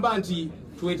 Ekyogamba nti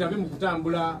tuwetabe mu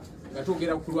kutambula nga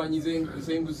twogera ku kulwanyiza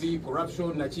enguzi,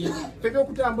 corruption naki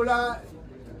ebyokutambula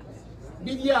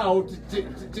biri awo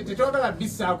tetwagala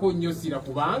bissaako nnyo sira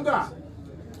kubanga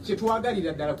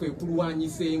kyetwagalira ddala kwe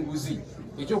kulwanyisa enguzi.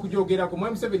 Ekyokujoogerako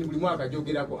Mwami Museveni buli mwaka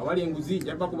ajoogerako awali enguzi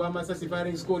njaba kuba amasasi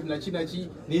firing squad naki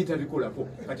naye tabikolako.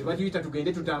 Kati batuyita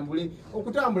tugende tutambule.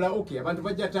 Okutambula okay, abantu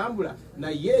bajja tambula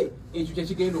naye ekyo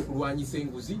kyekigenda okulwanyisa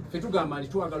enguzi. Ffe tugamba nti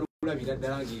twagala okulabira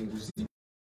ddala ng'enguzi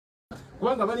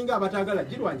kubanga balinga abatagala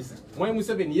girwanyisa. Mwami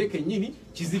Museveni ye kennyini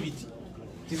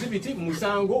kizibiti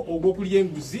musango ogw'okulya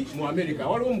enguzi mu America.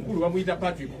 Waliwo omukulu bamuyita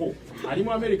Patrick Ho ali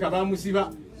mu America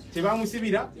bamusiba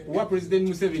tebamusibira kuwa President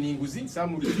Museveni nguzi,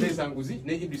 Sam Kutesa nguzi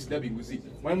ne Idris Deby nguzi.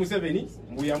 Mwami Museveni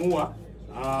mbuyamuwa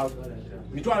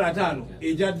 $5,000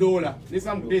 eja dola ne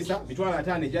Sam Kutesa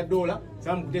 $5,000 eja dola.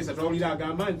 Sam Kutesa twawulira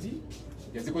agamba nti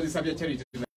yazikozesa bya charity.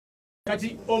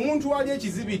 Kati omuntu ali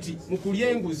ekizibiti mu kulya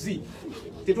enguzi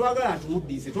tetwagala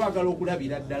tuwuddise, twagala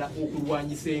okulabira ddala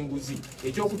okulwanyisa enguzi.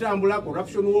 Ekyokutambula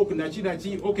corruption walk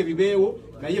naki oke bibeewo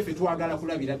naye ffe twagala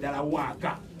kulabira ddala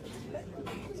waaka.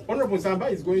 Honorable Samba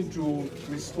is going to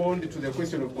respond to the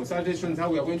question of consultations, how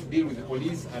we are going to deal with the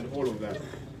police and all of that.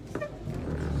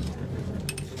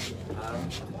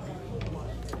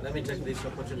 Let me take this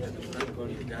opportunity to thank all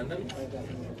Ugandans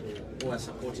who are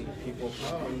supporting people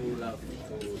who love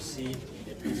to see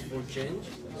a peaceful change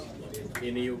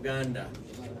in Uganda.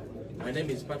 My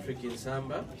name is Patrick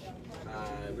Insamba.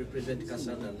 I represent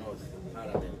Kasanda North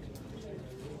Parliament.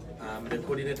 I'm the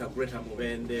coordinator of Greater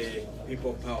Mubende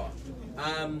People Power.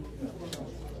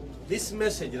 This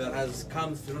message that has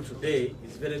come through today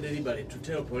is very deliberate to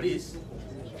tell police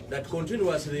that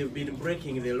continuously they've been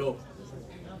breaking the law,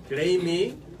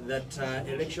 claiming that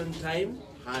election time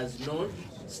has not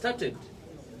started.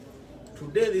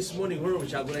 Today, this morning, Honorable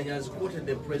Kyagulanyi has quoted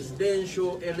the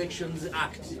Presidential Elections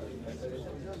Act.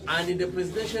 And in the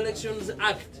Presidential Elections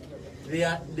Act,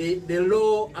 the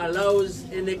law allows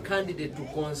any candidate to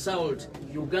consult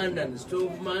Ugandans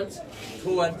 12 months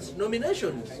towards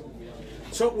nominations.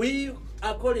 So we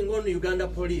are calling on Uganda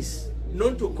police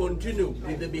not to continue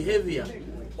with the behavior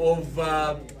of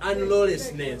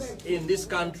unlawlessness in this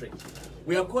country.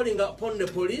 We are calling upon the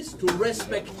police to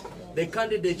respect the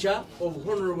candidature of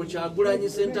Honorable Kyagulanyi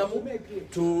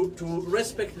Ssentamu, to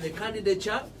respect the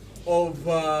candidature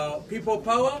of People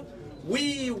Power.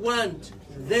 We want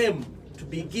them to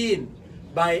begin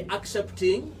by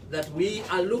accepting that we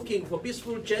are looking for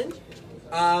peaceful change.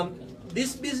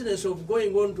 This business of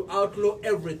going on to outlaw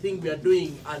everything we are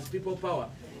doing as People Power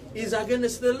is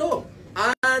against the law.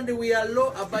 And we are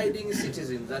law-abiding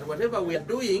citizens, and whatever we are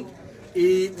doing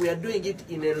it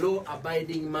in a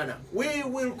law-abiding manner. We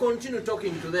will continue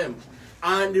talking to them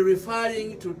and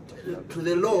referring to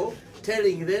the law,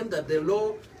 telling them that the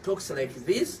law talks like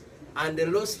this, and the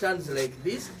law stands like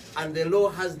this, and the law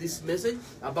has this message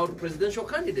about presidential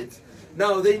candidates.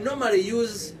 Now, they normally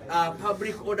use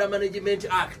Public Order Management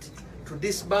Act to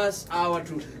disperse our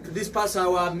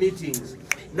meetings.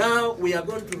 Now we are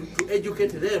going to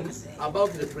educate them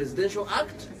about the Presidential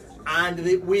Act, and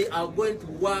we are going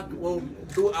to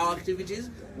do our activities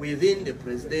within the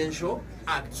Presidential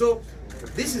Act. So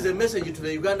this is a message to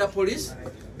the Uganda police.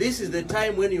 This is the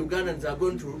time when Ugandans are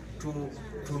going to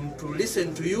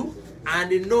listen to you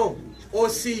and know or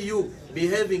see you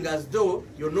behaving as though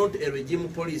you're not a regime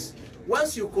police.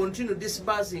 Once you continue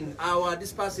dispersing our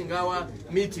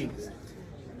meetings,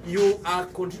 you are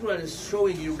continually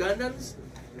showing Ugandans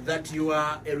that you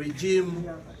are a regime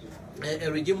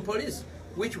police,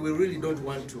 which we really don't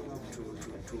want to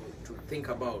think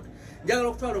about. Njagala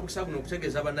okutwala omukisa guno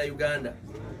okutegeeza bannayuganda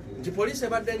nti poliisi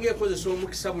ebadde ng'ekozesa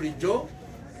omukisa bulijjo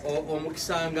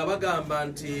omukisa nga bagamba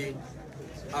nti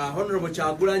Honorable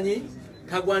Kyagulanyi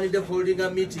tagwanidde holdinga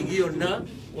meeting yonna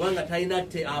kubanga talina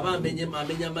aba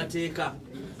amenya amateeka.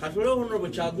 Kati olwo Honorable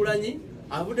Kyagulanyi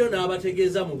avuddeyo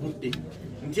n'abategeeza mu budde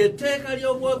nti etteeka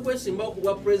ly'obwekwesimba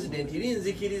okubwa pulezidenti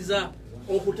linzikiriza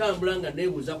okutambula nga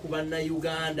neebuuza ku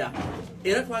bannayuganda,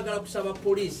 era twagala kusaba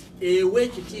poliisi ewe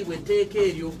ekitiibwa etteeka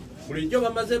eryo. Bulijjo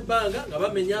bamaze ebbanga nga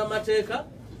bamenya amateeka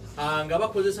nga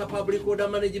bakozesa Public Order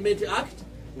Management Act,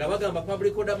 nga bagamba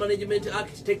Public Order Management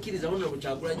Act tekkiriza Honorable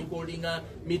Kyagulanyi holdinga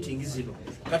meeting zino.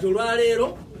 Kati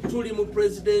olwaleero tuli mu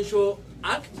Presidential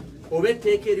Act oba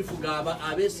etteeka erifuga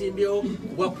abeesimbyewo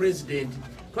bwa pulezidenti.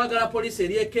 Twagala poliisi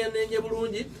eryekenenye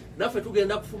bulungi, naffe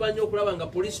tugenda kufuba nnyo okulaba nga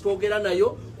poliisi twogera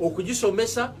nayo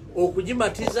okugisomesa,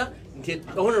 okugimatiza nti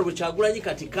Honorable Kyagulanyi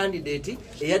kati candidate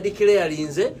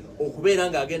eyadeclarinze okubeera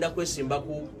ng'agenda kwesimba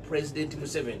ku President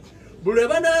Museveni. Buli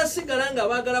banaasigala nga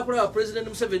baagala kulaba President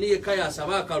Museveni yekka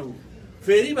yasaba akalulu,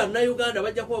 ffe eri bannayuganda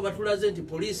bajja kuba batulaze nti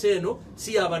poliisi eno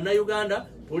si ya bannayuganda,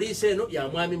 poliisi eno ya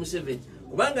mwami Museveni.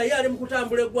 Kubanga ye ali mu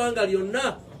kutambula eggwanga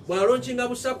lyonna, bw'alonchinga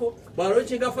Busako,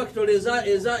 bw'alonchinga factory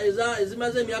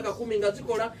ezimaze emyaka 10 nga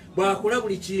zikola, bw'akola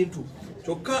buli kintu.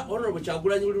 Kyokka Honorable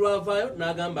Kyagulanyi buli lwavaayo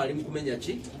n'agamba ali mu kumenya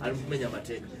ki? Ali mu kumenya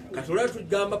mateeka. Kati olwali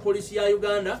tugamba poliisi ya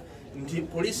Uganda nti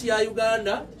poliisi ya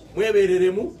Uganda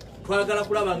mwebereremu, twagala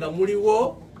kulaba nga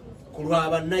muliwo ku lwa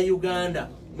bannayuganda.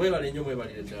 Mwebale nnyo,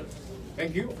 mwebalire ddala.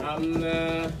 Thank you.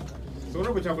 So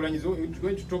Honorable Kyagulanyi is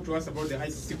going to talk to us about the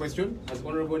ICC question. As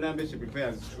Honorable Nambeche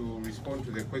prepares to respond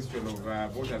to the question of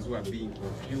voters who are being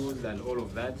confused and all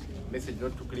of that, message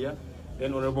not too clear.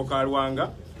 Then Honorable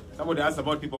Kalwanga, somebody asked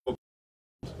about people.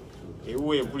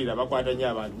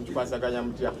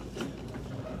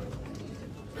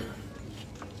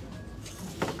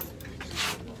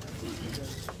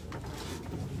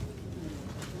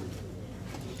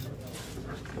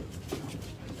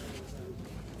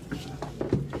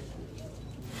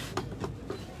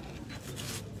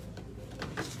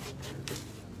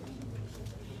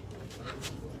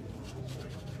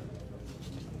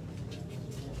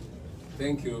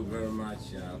 Thank you very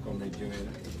much, Comrade Joel.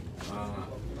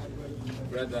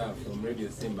 Brother from Radio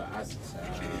Simba asked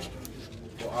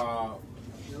for our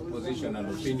position and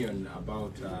opinion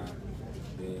about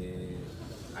the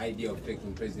idea of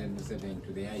taking President Museveni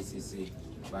to the ICC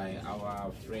by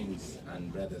our friends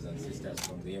and brothers and sisters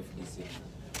from the FDC.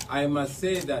 I must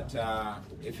say that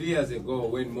a few years ago,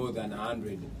 when more than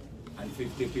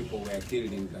 150 people were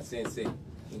killed in Kasese,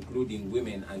 including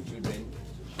women and children,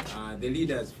 the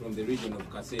leaders from the region of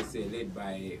Kasese, led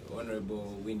by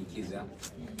Honorable Winnie Kiza,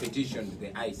 petitioned the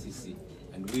ICC,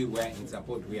 and we were in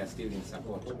support. We are still in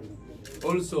support.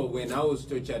 Also, when I was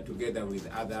tortured together with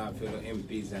other fellow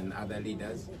MPs and other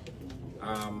leaders,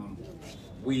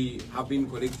 we have been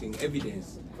collecting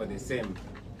evidence for the same.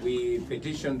 We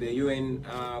petitioned the UN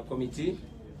Committee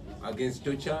Against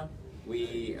Torture.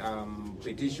 We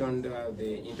petitioned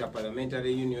the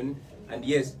Interparliamentary Union. And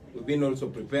yes, we've been also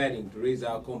preparing to raise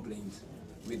our complaints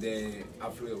with the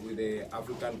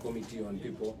African Committee on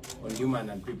Human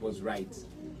and People's Rights.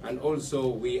 And also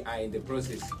we are in the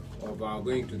process of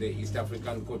going to the East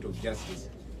African Court of Justice.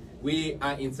 We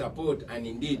are in support, and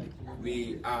indeed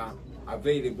we are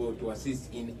available to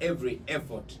assist in every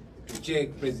effort to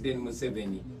check President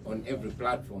Museveni on every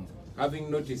platform.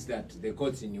 Having noticed that the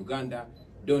courts in Uganda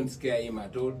don't scare him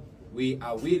at all, we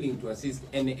are willing to assist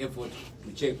any effort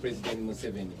to check President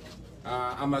Museveni.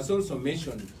 I must also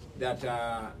mention that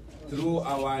through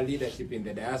our leadership in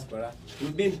the diaspora,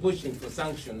 we've been pushing for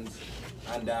sanctions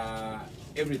and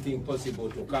everything possible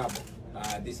to curb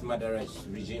this murderous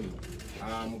regime.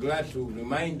 I'm glad to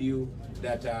remind you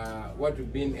that what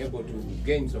we've been able to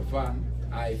gain so far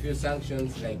are a few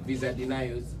sanctions like visa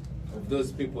denials of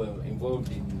those people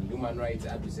involved in human rights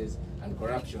abuses and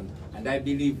corruption, and I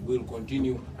believe we'll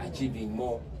continue achieving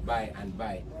more by and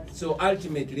by. So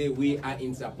ultimately, we are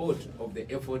in support of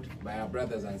the effort by our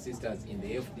brothers and sisters in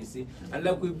the FDC, and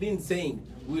like we've been saying,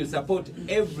 we'll support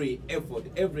every effort,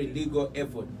 every legal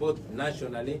effort, both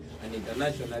nationally and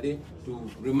internationally, to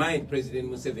remind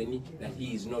President Museveni that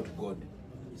he is not God.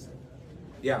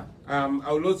 Yeah, I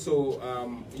will also,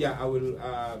 I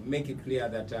will make it clear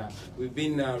that we've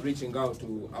been reaching out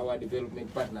to our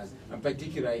development partners, and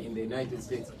particularly in the United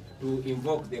States, to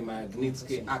invoke the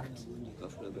Magnitsky Act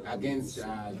against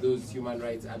those human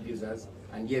rights abusers.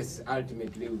 And yes,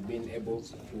 ultimately we've been able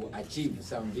to achieve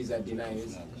some visa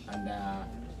denials, and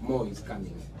more is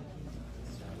coming.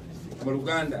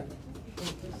 Muganda.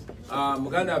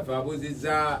 Muganda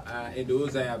abuziza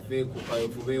endowooza yaffe ku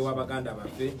kaweefube w'Abaganda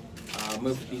baffe mu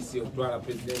FDC okutwala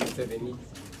President Museveni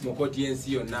mu kkooti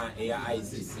y'ensi yonna eya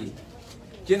ICC.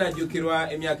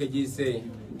 Kinajjukirwa emyaka egiyise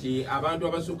nti abantu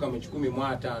abasukka mu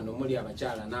 150 muli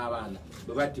abakyala n'abaana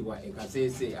bwe battibwa e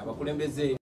Kasese, abakulembeze